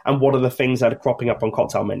bar, and what are the things that are cropping up on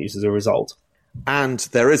cocktail menus as a result. And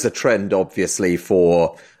there is a trend, obviously,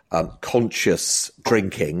 for conscious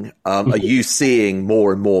drinking. Are you seeing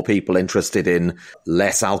more and more people interested in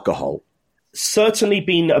less alcohol? Certainly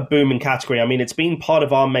been a booming category. I mean, it's been part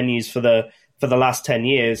of our menus for the last 10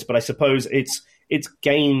 years, but I suppose it's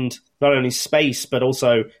gained not only space, but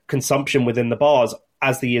also consumption within the bars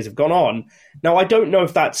as the years have gone on. Now, I don't know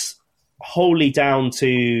if that's wholly down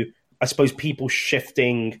to, I suppose, people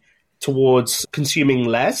shifting towards consuming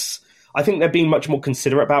less. I think they're being much more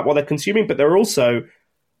considerate about what they're consuming, but they're also,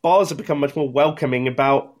 bars have become much more welcoming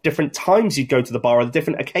about different times you go to the bar or the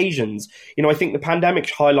different occasions. I think the pandemic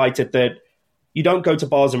highlighted that you don't go to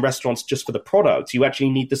bars and restaurants just for the product. You actually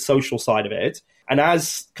need the social side of it. And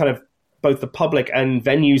as kind of both the public and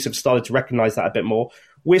venues have started to recognize that a bit more,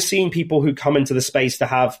 we're seeing people who come into the space to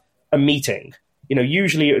have a meeting.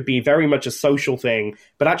 Usually it would be very much a social thing,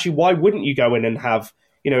 but actually, why wouldn't you go in and have,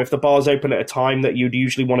 if the bar's open at a time that you'd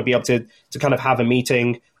usually want to be able to kind of have a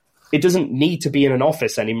meeting? It doesn't need to be in an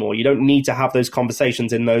office anymore. You don't need to have those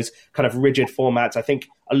conversations in those kind of rigid formats. I think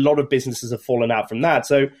a lot of businesses have fallen out from that.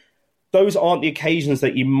 So those aren't the occasions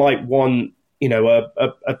that you might want,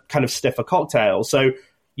 a kind of stiffer cocktail. So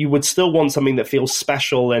you would still want something that feels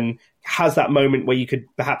special and has that moment where you could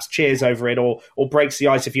perhaps cheers over it or breaks the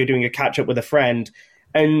ice if you're doing a catch up with a friend.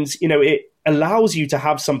 And, it allows you to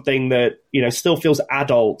have something that, still feels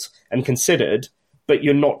adult and considered, but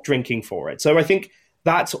you're not drinking for it. So I think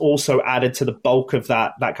that's also added to the bulk of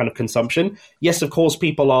that kind of consumption. Yes, of course,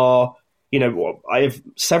 people are, I have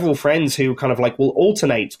several friends who kind of like will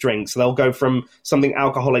alternate drinks. They'll go from something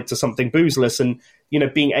alcoholic to something boozeless, and,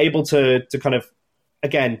 being able to kind of,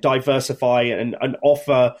 again, diversify and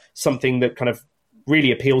offer something that kind of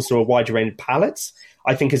really appeals to a wider range of palates,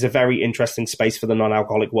 I think is a very interesting space for the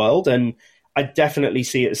non-alcoholic world. And I definitely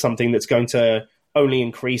see it as something that's going to only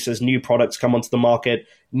increase as new products come onto the market,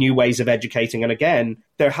 new ways of educating. And again,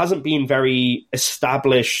 there hasn't been very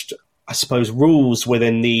established, I suppose, rules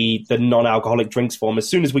within the non-alcoholic drinks form. As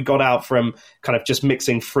soon as we got out from kind of just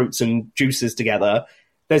mixing fruits and juices together,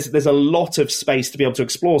 there's a lot of space to be able to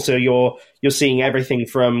explore. So you're seeing everything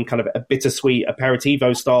from kind of a bittersweet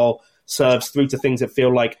aperitivo style serves through to things that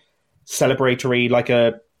feel like celebratory, like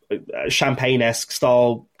a champagne-esque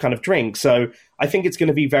style kind of drink. So I think it's going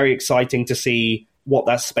to be very exciting to see what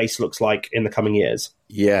that space looks like in the coming years.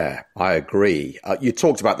 Yeah, I agree. You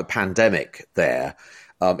talked about the pandemic there.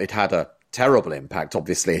 It had a terrible impact,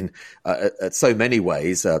 obviously, in so many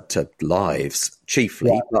ways to lives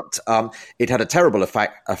chiefly, but it had a terrible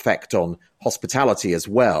effect on hospitality as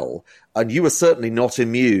well. And you were certainly not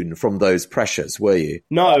immune from those pressures, were you?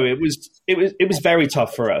 No, it was very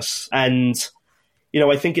tough for us, and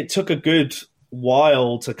I think it took a good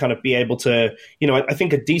while to kind of be able to, I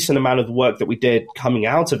think a decent amount of the work that we did coming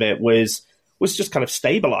out of it was just kind of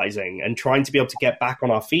stabilizing and trying to be able to get back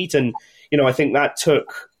on our feet, and I think that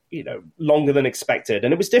took longer than expected.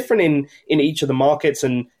 And it was different in each of the markets.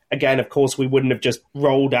 And again, of course, we wouldn't have just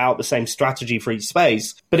rolled out the same strategy for each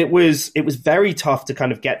space, but it was very tough to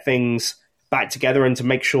kind of get things back together and to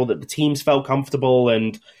make sure that the teams felt comfortable.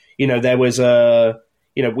 And, there was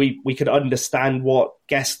we could understand what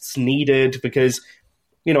guests needed, because,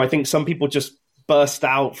 I think some people just burst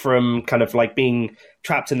out from kind of like being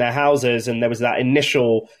trapped in their houses. And there was that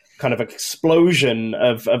initial kind of explosion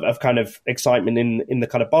of kind of excitement in the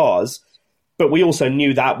kind of bars. But we also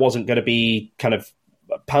knew that wasn't going to be kind of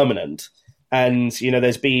permanent. And,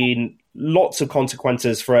 there's been lots of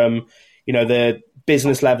consequences from, the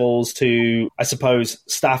business levels to, I suppose,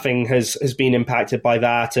 staffing has been impacted by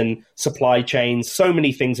that, and supply chains. So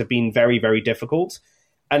many things have been very, very difficult.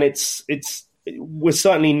 And we're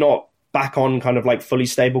certainly not back on kind of like fully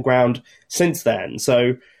stable ground since then.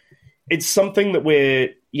 So it's something that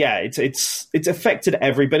it's affected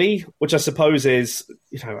everybody, which I suppose is,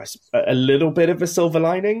 a little bit of a silver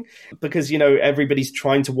lining, because, everybody's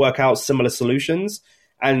trying to work out similar solutions.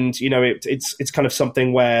 And, it's kind of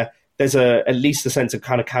something where there's at least a sense of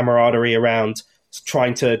kind of camaraderie around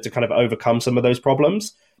trying to kind of overcome some of those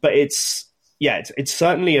problems. But it's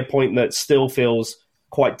certainly a point that still feels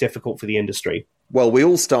quite difficult for the industry. Well, we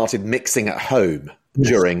all started mixing at home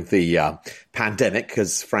during the pandemic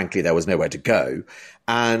because, frankly, there was nowhere to go.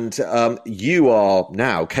 And you are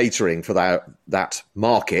now catering for that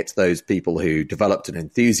market, those people who developed an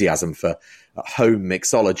enthusiasm for home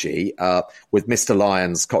mixology with Mr.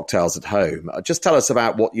 Lyan's Cocktails at Home. Just tell us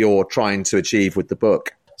about what you're trying to achieve with the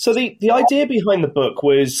book. So the idea behind the book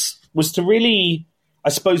was to really, I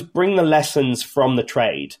suppose, bring the lessons from the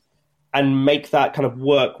trade and make that kind of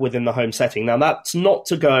work within the home setting. Now, that's not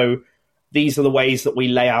to go, these are the ways that we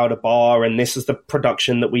lay out a bar, and this is the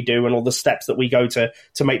production that we do, and all the steps that we go to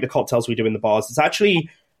make the cocktails we do in the bars. It's actually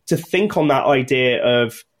to think on that idea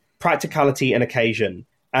of practicality and occasion.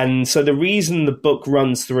 And so the reason the book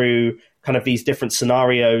runs through kind of these different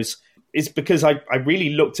scenarios is because I really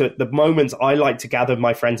looked at the moments I like to gather with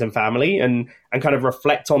my friends and family and kind of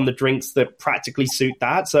reflect on the drinks that practically suit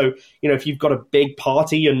that. So, if you've got a big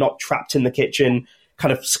party, you're not trapped in the kitchen,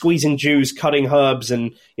 kind of squeezing juice, cutting herbs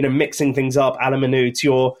and, mixing things up a la minute.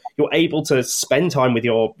 You're able to spend time with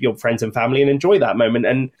your friends and family and enjoy that moment.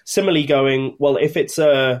 And similarly going, well, if it's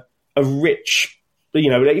a rich,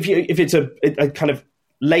 if it's a kind of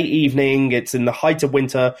late evening, it's in the height of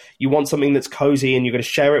winter, you want something that's cozy and you're going to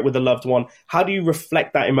share it with a loved one. How do you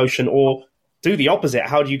reflect that emotion, or do the opposite?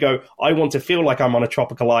 How do you go, I want to feel like I'm on a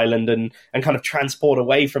tropical island and kind of transport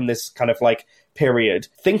away from this kind of like period?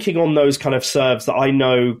 Thinking on those kind of serves that I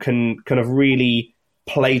know can kind of really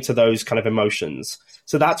play to those kind of emotions.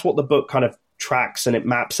 So that's what the book kind of tracks, and it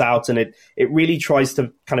maps out, and it really tries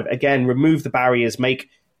to kind of, again, remove the barriers, make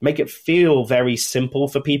it feel very simple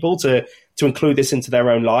for people to include this into their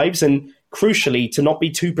own lives, and crucially, to not be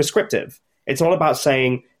too prescriptive. It's not about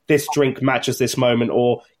saying this drink matches this moment,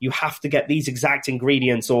 or you have to get these exact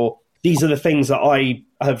ingredients, or these are the things that I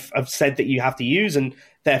have said that you have to use, and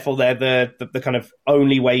therefore they're the kind of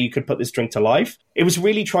only way you could put this drink to life. It was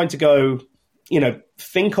really trying to go,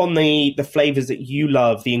 think on the flavors that you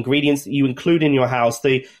love, the ingredients that you include in your house,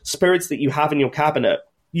 the spirits that you have in your cabinet.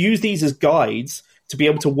 Use these as guides to be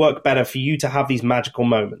able to work better for you to have these magical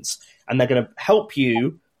moments. And they're going to help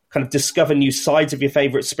you kind of discover new sides of your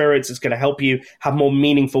favorite spirits. It's going to help you have more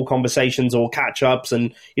meaningful conversations or catch-ups.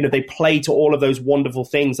 And, they play to all of those wonderful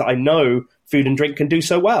things that I know food and drink can do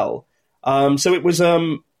so well. So it was,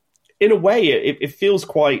 in a way, it feels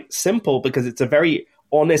quite simple because it's a very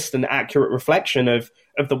honest and accurate reflection of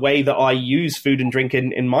the way that I use food and drink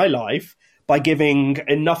in my life, by giving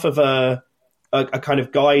enough of a kind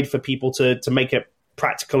of guide for people to make it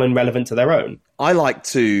practical and relevant to their own. I like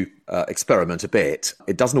to experiment a bit.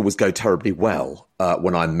 It doesn't always go terribly well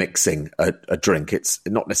when I'm mixing a drink. It's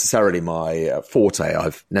not necessarily my forte.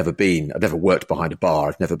 I've never worked behind a bar.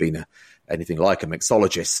 I've never been anything like a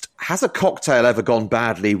mixologist. Has a cocktail ever gone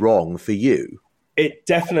badly wrong for you? It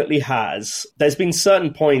definitely has. There's been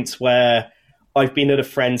certain points where I've been at a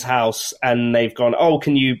friend's house and they've gone, oh,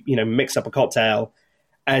 can you, mix up a cocktail?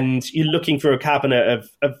 And you're looking through a cabinet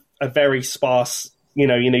of a very sparse,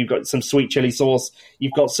 you've got some sweet chili sauce,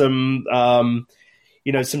 you've got some,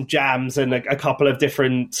 some jams and a couple of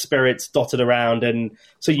different spirits dotted around. And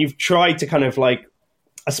so you've tried to kind of like,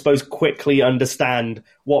 I suppose, quickly understand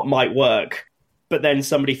what might work. But then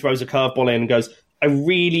somebody throws a curveball in and goes, I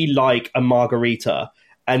really like a margarita.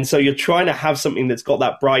 And so you're trying to have something that's got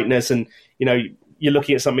that brightness, and, you're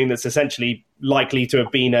looking at something that's essentially likely to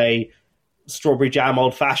have been a strawberry jam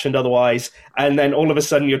old fashioned otherwise, and then all of a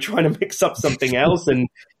sudden you're trying to mix up something else and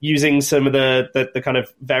using some of the kind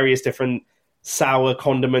of various different sour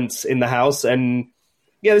condiments in the house. And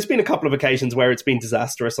there's been a couple of occasions where it's been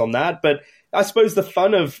disastrous on that, but I suppose the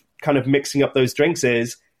fun of kind of mixing up those drinks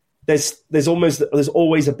is there's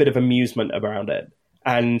always a bit of amusement around it.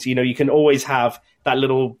 And, you can always have that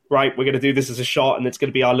little, right, we're going to do this as a shot and it's going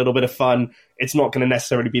to be our little bit of fun. It's not going to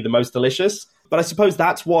necessarily be the most delicious. But I suppose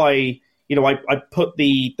that's why, I put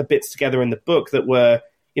the bits together in the book that were,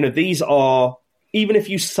 these are, even if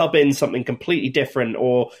you sub in something completely different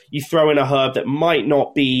or you throw in a herb that might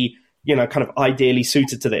not be, kind of ideally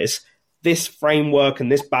suited to this, this framework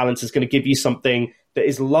and this balance is going to give you something that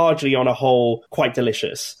is largely on a whole quite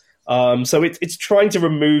delicious. So it's trying to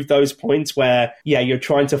remove those points where, you're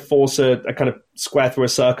trying to force a kind of square through a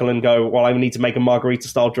circle and go, well, I need to make a margarita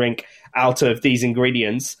style drink out of these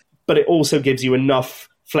ingredients. But it also gives you enough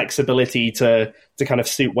flexibility to kind of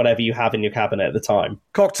suit whatever you have in your cabinet at the time.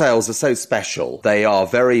 Cocktails are so special. They are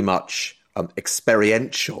very much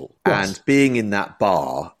experiential. Yes. And being in that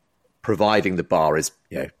bar, providing the bar is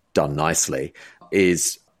done nicely,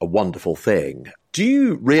 is a wonderful thing. Do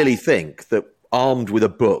you really think that armed with a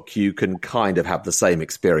book, you can kind of have the same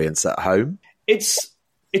experience at home? It's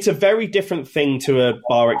a very different thing to a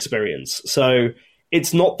bar experience. So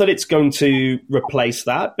it's not that it's going to replace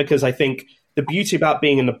that, because I think the beauty about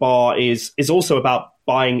being in the bar is also about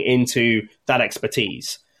buying into that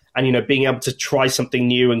expertise and, being able to try something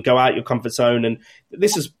new and go out your comfort zone. And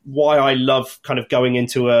this is why I love kind of going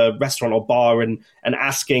into a restaurant or bar and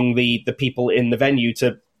asking the people in the venue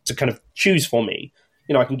to kind of choose for me.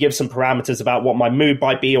 I can give some parameters about what my mood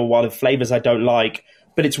might be or what the flavors I don't like,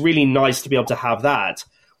 but it's really nice to be able to have that.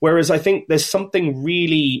 Whereas I think there's something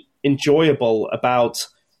really enjoyable about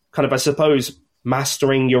kind of, I suppose,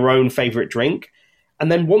 mastering your own favorite drink.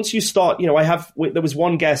 And then once you start, there was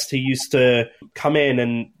one guest who used to come in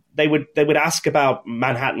and they would ask about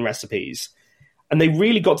Manhattan recipes. And they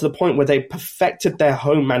really got to the point where they perfected their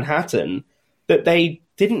home Manhattan that they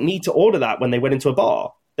didn't need to order that when they went into a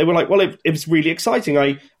bar. They were like, well, it was really exciting.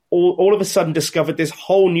 I all of a sudden discovered this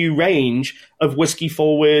whole new range of whiskey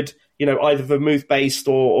forward, either vermouth-based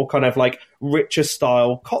or kind of like richer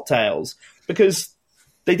style cocktails, because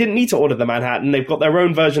they didn't need to order the Manhattan. They've got their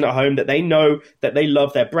own version at home that they know that they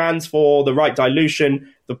love their brands for, the right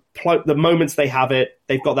dilution, the moments they have it,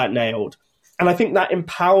 they've got that nailed. And I think that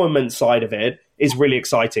empowerment side of it is really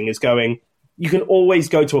exciting, is going, you can always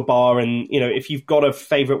go to a bar and, if you've got a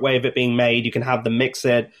favorite way of it being made, you can have them mix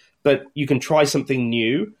it, but you can try something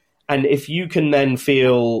new. And if you can then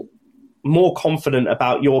feel more confident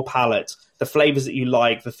about your palate, the flavors that you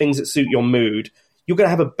like, the things that suit your mood, you're going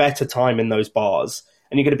to have a better time in those bars.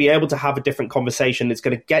 And you're going to be able to have a different conversation that's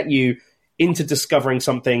going to get you into discovering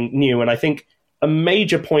something new. And I think a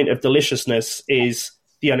major point of deliciousness is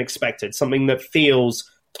the unexpected, something that feels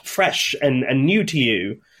fresh and new to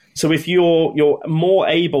you. So if you're more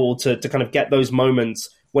able to kind of get those moments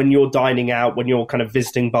when you're dining out, when you're kind of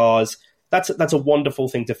visiting bars, that's a wonderful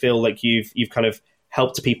thing to feel like you've kind of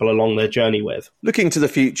helped people along their journey with. Looking to the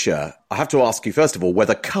future, I have to ask you, first of all,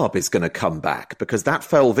 whether Cub is going to come back, because that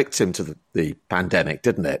fell victim to the pandemic,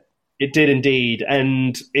 didn't it? It did indeed.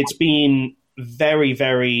 And it's been very,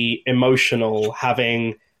 very emotional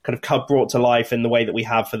having kind of Cub brought to life in the way that we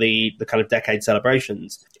have for the kind of decade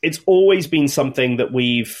celebrations. It's always been something that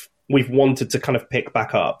we've wanted to kind of pick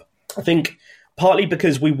back up. I think partly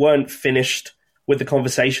because we weren't finished with the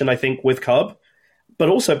conversation, I think, with Cub, but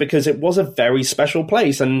also because it was a very special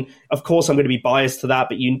place. And of course, I'm going to be biased to that,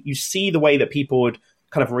 but you see the way that people would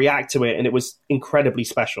kind of react to it, and it was incredibly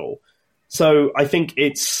special. So I think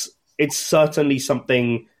it's certainly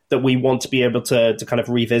something that we want to be able to kind of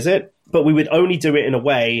revisit, but we would only do it in a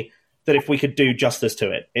way that if we could do justice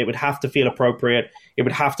to it. It would have to feel appropriate. It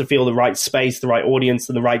would have to feel the right space, the right audience,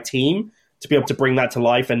 and the right team to be able to bring that to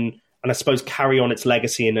life and I suppose carry on its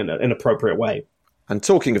legacy in an appropriate way. And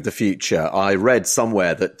talking of the future, I read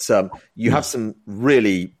somewhere that you have some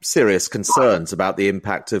really serious concerns about the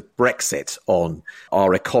impact of Brexit on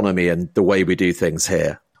our economy and the way we do things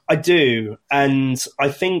here. I do. And I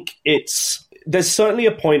think there's certainly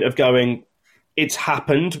a point of going, it's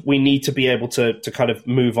happened. We need to be able to kind of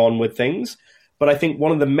move on with things. But I think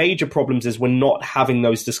one of the major problems is we're not having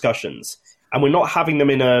those discussions, and we're not having them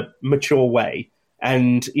in a mature way.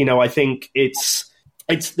 And, I think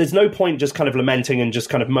there's no point just kind of lamenting and just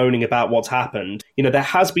kind of moaning about what's happened. There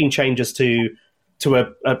has been changes to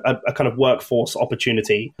a kind of workforce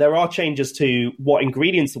opportunity. There are changes to what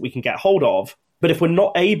ingredients that we can get hold of. But if we're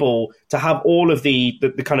not able to have all of the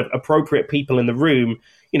kind of appropriate people in the room,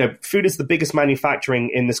 food is the biggest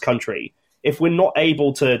manufacturing in this country. If we're not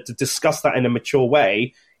able to discuss that in a mature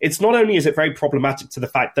way, it's not only is it very problematic to the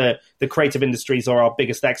fact that the creative industries are our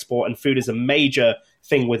biggest export and food is a major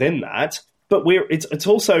thing within that, but it's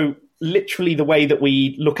also literally the way that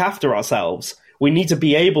we look after ourselves. We need to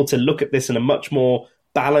be able to look at this in a much more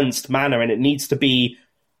balanced manner, and it needs to be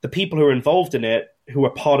the people who are involved in it who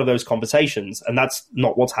are part of those conversations, and that's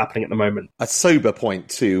not what's happening at the moment. A sober point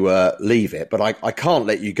to leave it, but I can't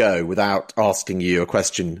let you go without asking you a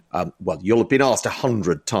question. You'll have been asked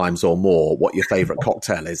 100 times or more what your favourite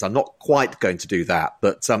cocktail is. I'm not quite going to do that,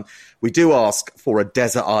 but we do ask for a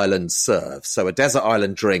desert island serve. So a desert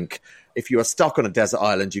island drink if you were stuck on a desert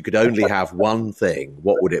island, you could only have one thing,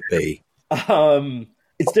 what would it be?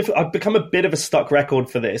 It's difficult. I've become a bit of a stuck record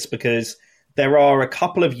for this because there are a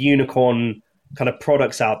couple of unicorn kind of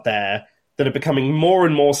products out there that are becoming more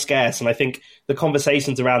and more scarce. And I think the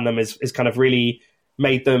conversations around them is kind of really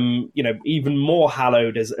made them, even more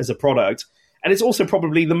hallowed as a product. And it's also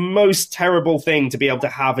probably the most terrible thing to be able to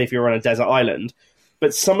have if you're on a desert island.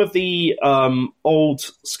 But some of the old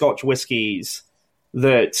Scotch whiskies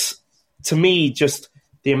that, to me, just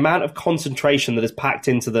the amount of concentration that is packed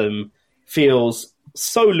into them feels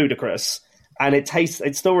so ludicrous. And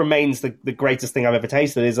it still remains the greatest thing I've ever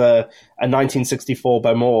tasted is a 1964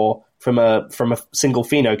 Bowmore from a single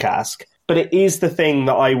pheno cask. But it is the thing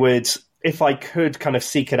that I would, if I could kind of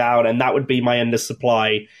seek it out, and that would be my endless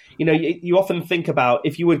supply. You often think about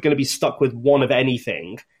if you were going to be stuck with one of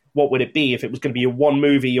anything, what would it be? If it was going to be your one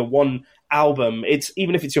movie, your one album,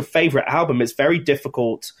 even if it's your favorite album, it's very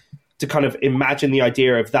difficult to kind of imagine the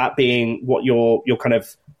idea of that being what you're kind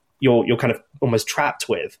of almost trapped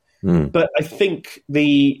with. But I think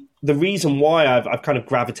the reason why I've kind of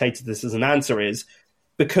gravitated this as an answer is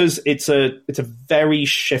because it's a very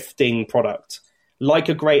shifting product. Like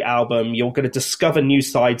a great album, you're going to discover new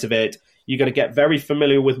sides of it. You're going to get very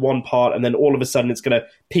familiar with one part, and then all of a sudden it's going to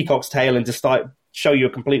peacock's tail and just start show you a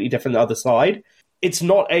completely different other side. It's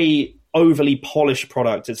not a overly polished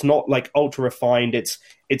product. It's not like ultra refined.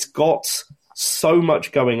 It's got so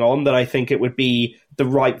much going on that I think it would be the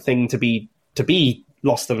right thing to be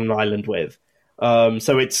lost on an island with.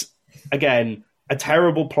 So it's, again, a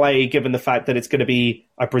terrible play given the fact that it's going to be,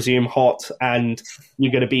 I presume, hot and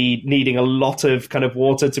you're going to be needing a lot of kind of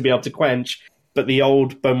water to be able to quench. But the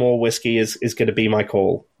old Bowmore whiskey is going to be my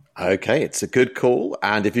call. Okay, it's a good call.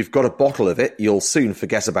 And if you've got a bottle of it, you'll soon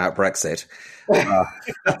forget about Brexit.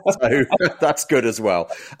 So that's good as well.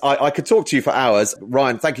 I could talk to you for hours.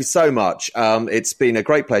 Ryan, thank you so much. It's been a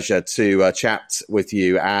great pleasure to chat with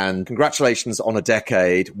you, and congratulations on a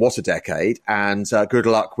decade. What a decade. And good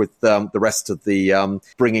luck with the rest of the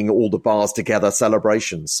bringing all the bars together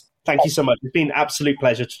celebrations. Thank you so much. It's been an absolute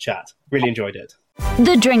pleasure to chat. Really enjoyed it.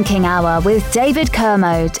 The Drinking Hour with David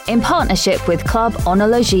Kermode in partnership with Club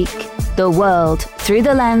Onologique. The world through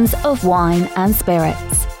the lens of wine and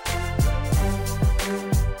spirits.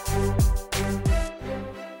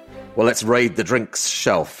 Well, let's raid the drinks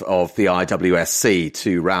shelf of the IWSC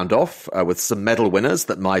to round off with some medal winners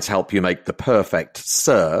that might help you make the perfect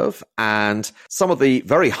serve. And some of the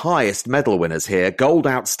very highest medal winners here, gold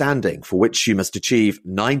outstanding, for which you must achieve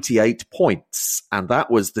 98 points. And that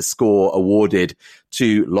was the score awarded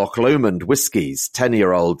to Loch Lomond Whiskies,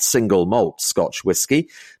 10-year-old single malt Scotch whisky,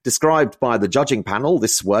 described by the judging panel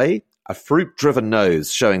this way: a fruit-driven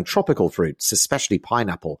nose showing tropical fruits, especially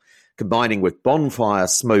pineapple, combining with bonfire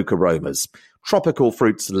smoke aromas. Tropical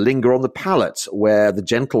fruits linger on the palate, where the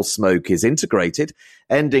gentle smoke is integrated,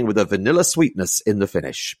 ending with a vanilla sweetness in the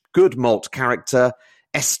finish. Good malt character,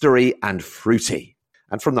 estery and fruity.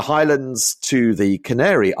 And from the Highlands to the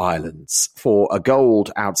Canary Islands, for a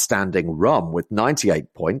gold outstanding rum with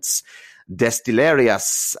 98 points,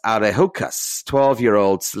 Destillerias Arejucas,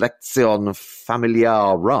 12-year-old Selección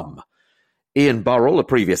Familiar rum. Ian Burrell, a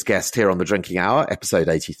previous guest here on The Drinking Hour, episode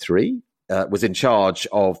 83, was in charge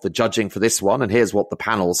of the judging for this one, and here's what the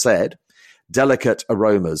panel said. Delicate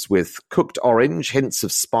aromas with cooked orange, hints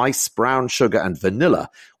of spice, brown sugar and vanilla,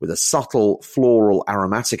 with a subtle floral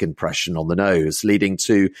aromatic impression on the nose, leading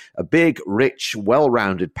to a big, rich,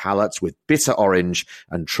 well-rounded palate with bitter orange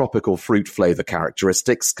and tropical fruit flavour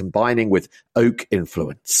characteristics, combining with oak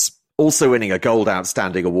influence. Also winning a Gold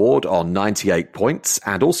Outstanding Award on 98 points,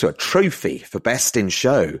 and also a trophy for Best in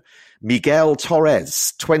Show, Miguel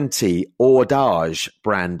Torres 20 Ordage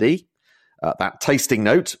Brandy. That tasting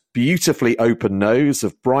note, beautifully open nose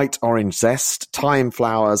of bright orange zest, thyme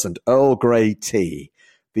flowers and Earl Grey tea.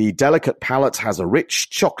 The delicate palate has a rich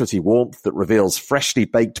chocolatey warmth that reveals freshly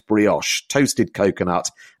baked brioche, toasted coconut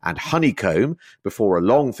and honeycomb before a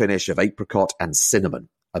long finish of apricot and cinnamon.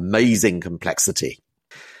 Amazing complexity.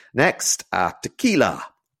 Next, tequila.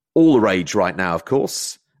 All the rage right now, of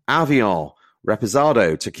course. Avion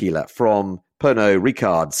Reposado tequila from Pernod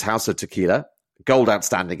Ricard's House of Tequila. Gold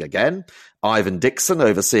outstanding again. Ivan Dixon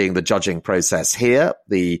overseeing the judging process here.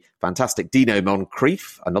 The fantastic Dino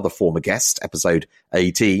Moncrief, another former guest, episode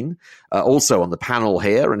 18, also on the panel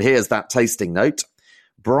here. And here's that tasting note.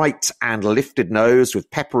 Bright and lifted nose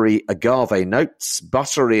with peppery agave notes,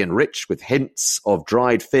 buttery and rich with hints of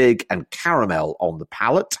dried fig and caramel on the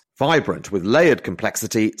palate. Vibrant with layered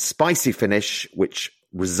complexity, spicy finish, which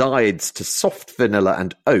resides to soft vanilla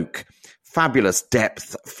and oak. Fabulous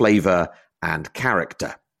depth, flavour and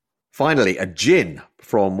character. Finally, a gin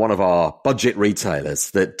from one of our budget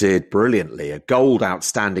retailers that did brilliantly, a gold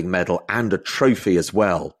outstanding medal and a trophy as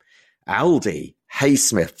well. Aldi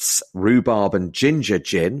Haysmith's Rhubarb and Ginger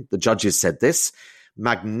Gin, the judges said this,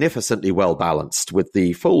 magnificently well balanced with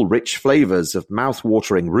the full rich flavours of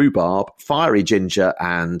mouth-watering rhubarb, fiery ginger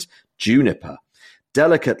and juniper.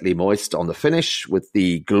 Delicately moist on the finish with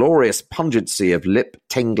the glorious pungency of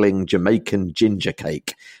lip-tingling Jamaican ginger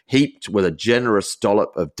cake, heaped with a generous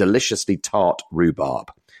dollop of deliciously tart rhubarb.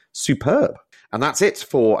 Superb. And that's it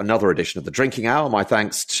for another edition of The Drinking Hour. My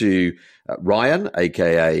thanks to Ryan,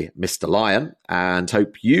 aka Mr. Lyan, and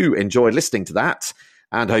hope you enjoyed listening to that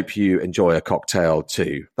and hope you enjoy a cocktail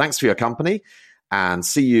too. Thanks for your company and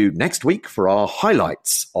see you next week for our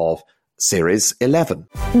highlights of Series 11.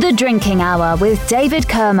 The Drinking Hour with David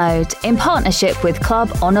Kermode in partnership with Club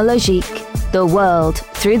Onologique. The world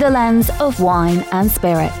through the lens of wine and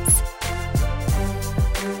spirits.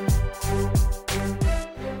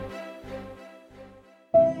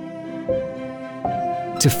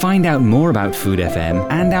 To find out more about Food FM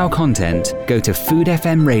and our content, go to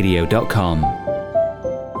foodfmradio.com.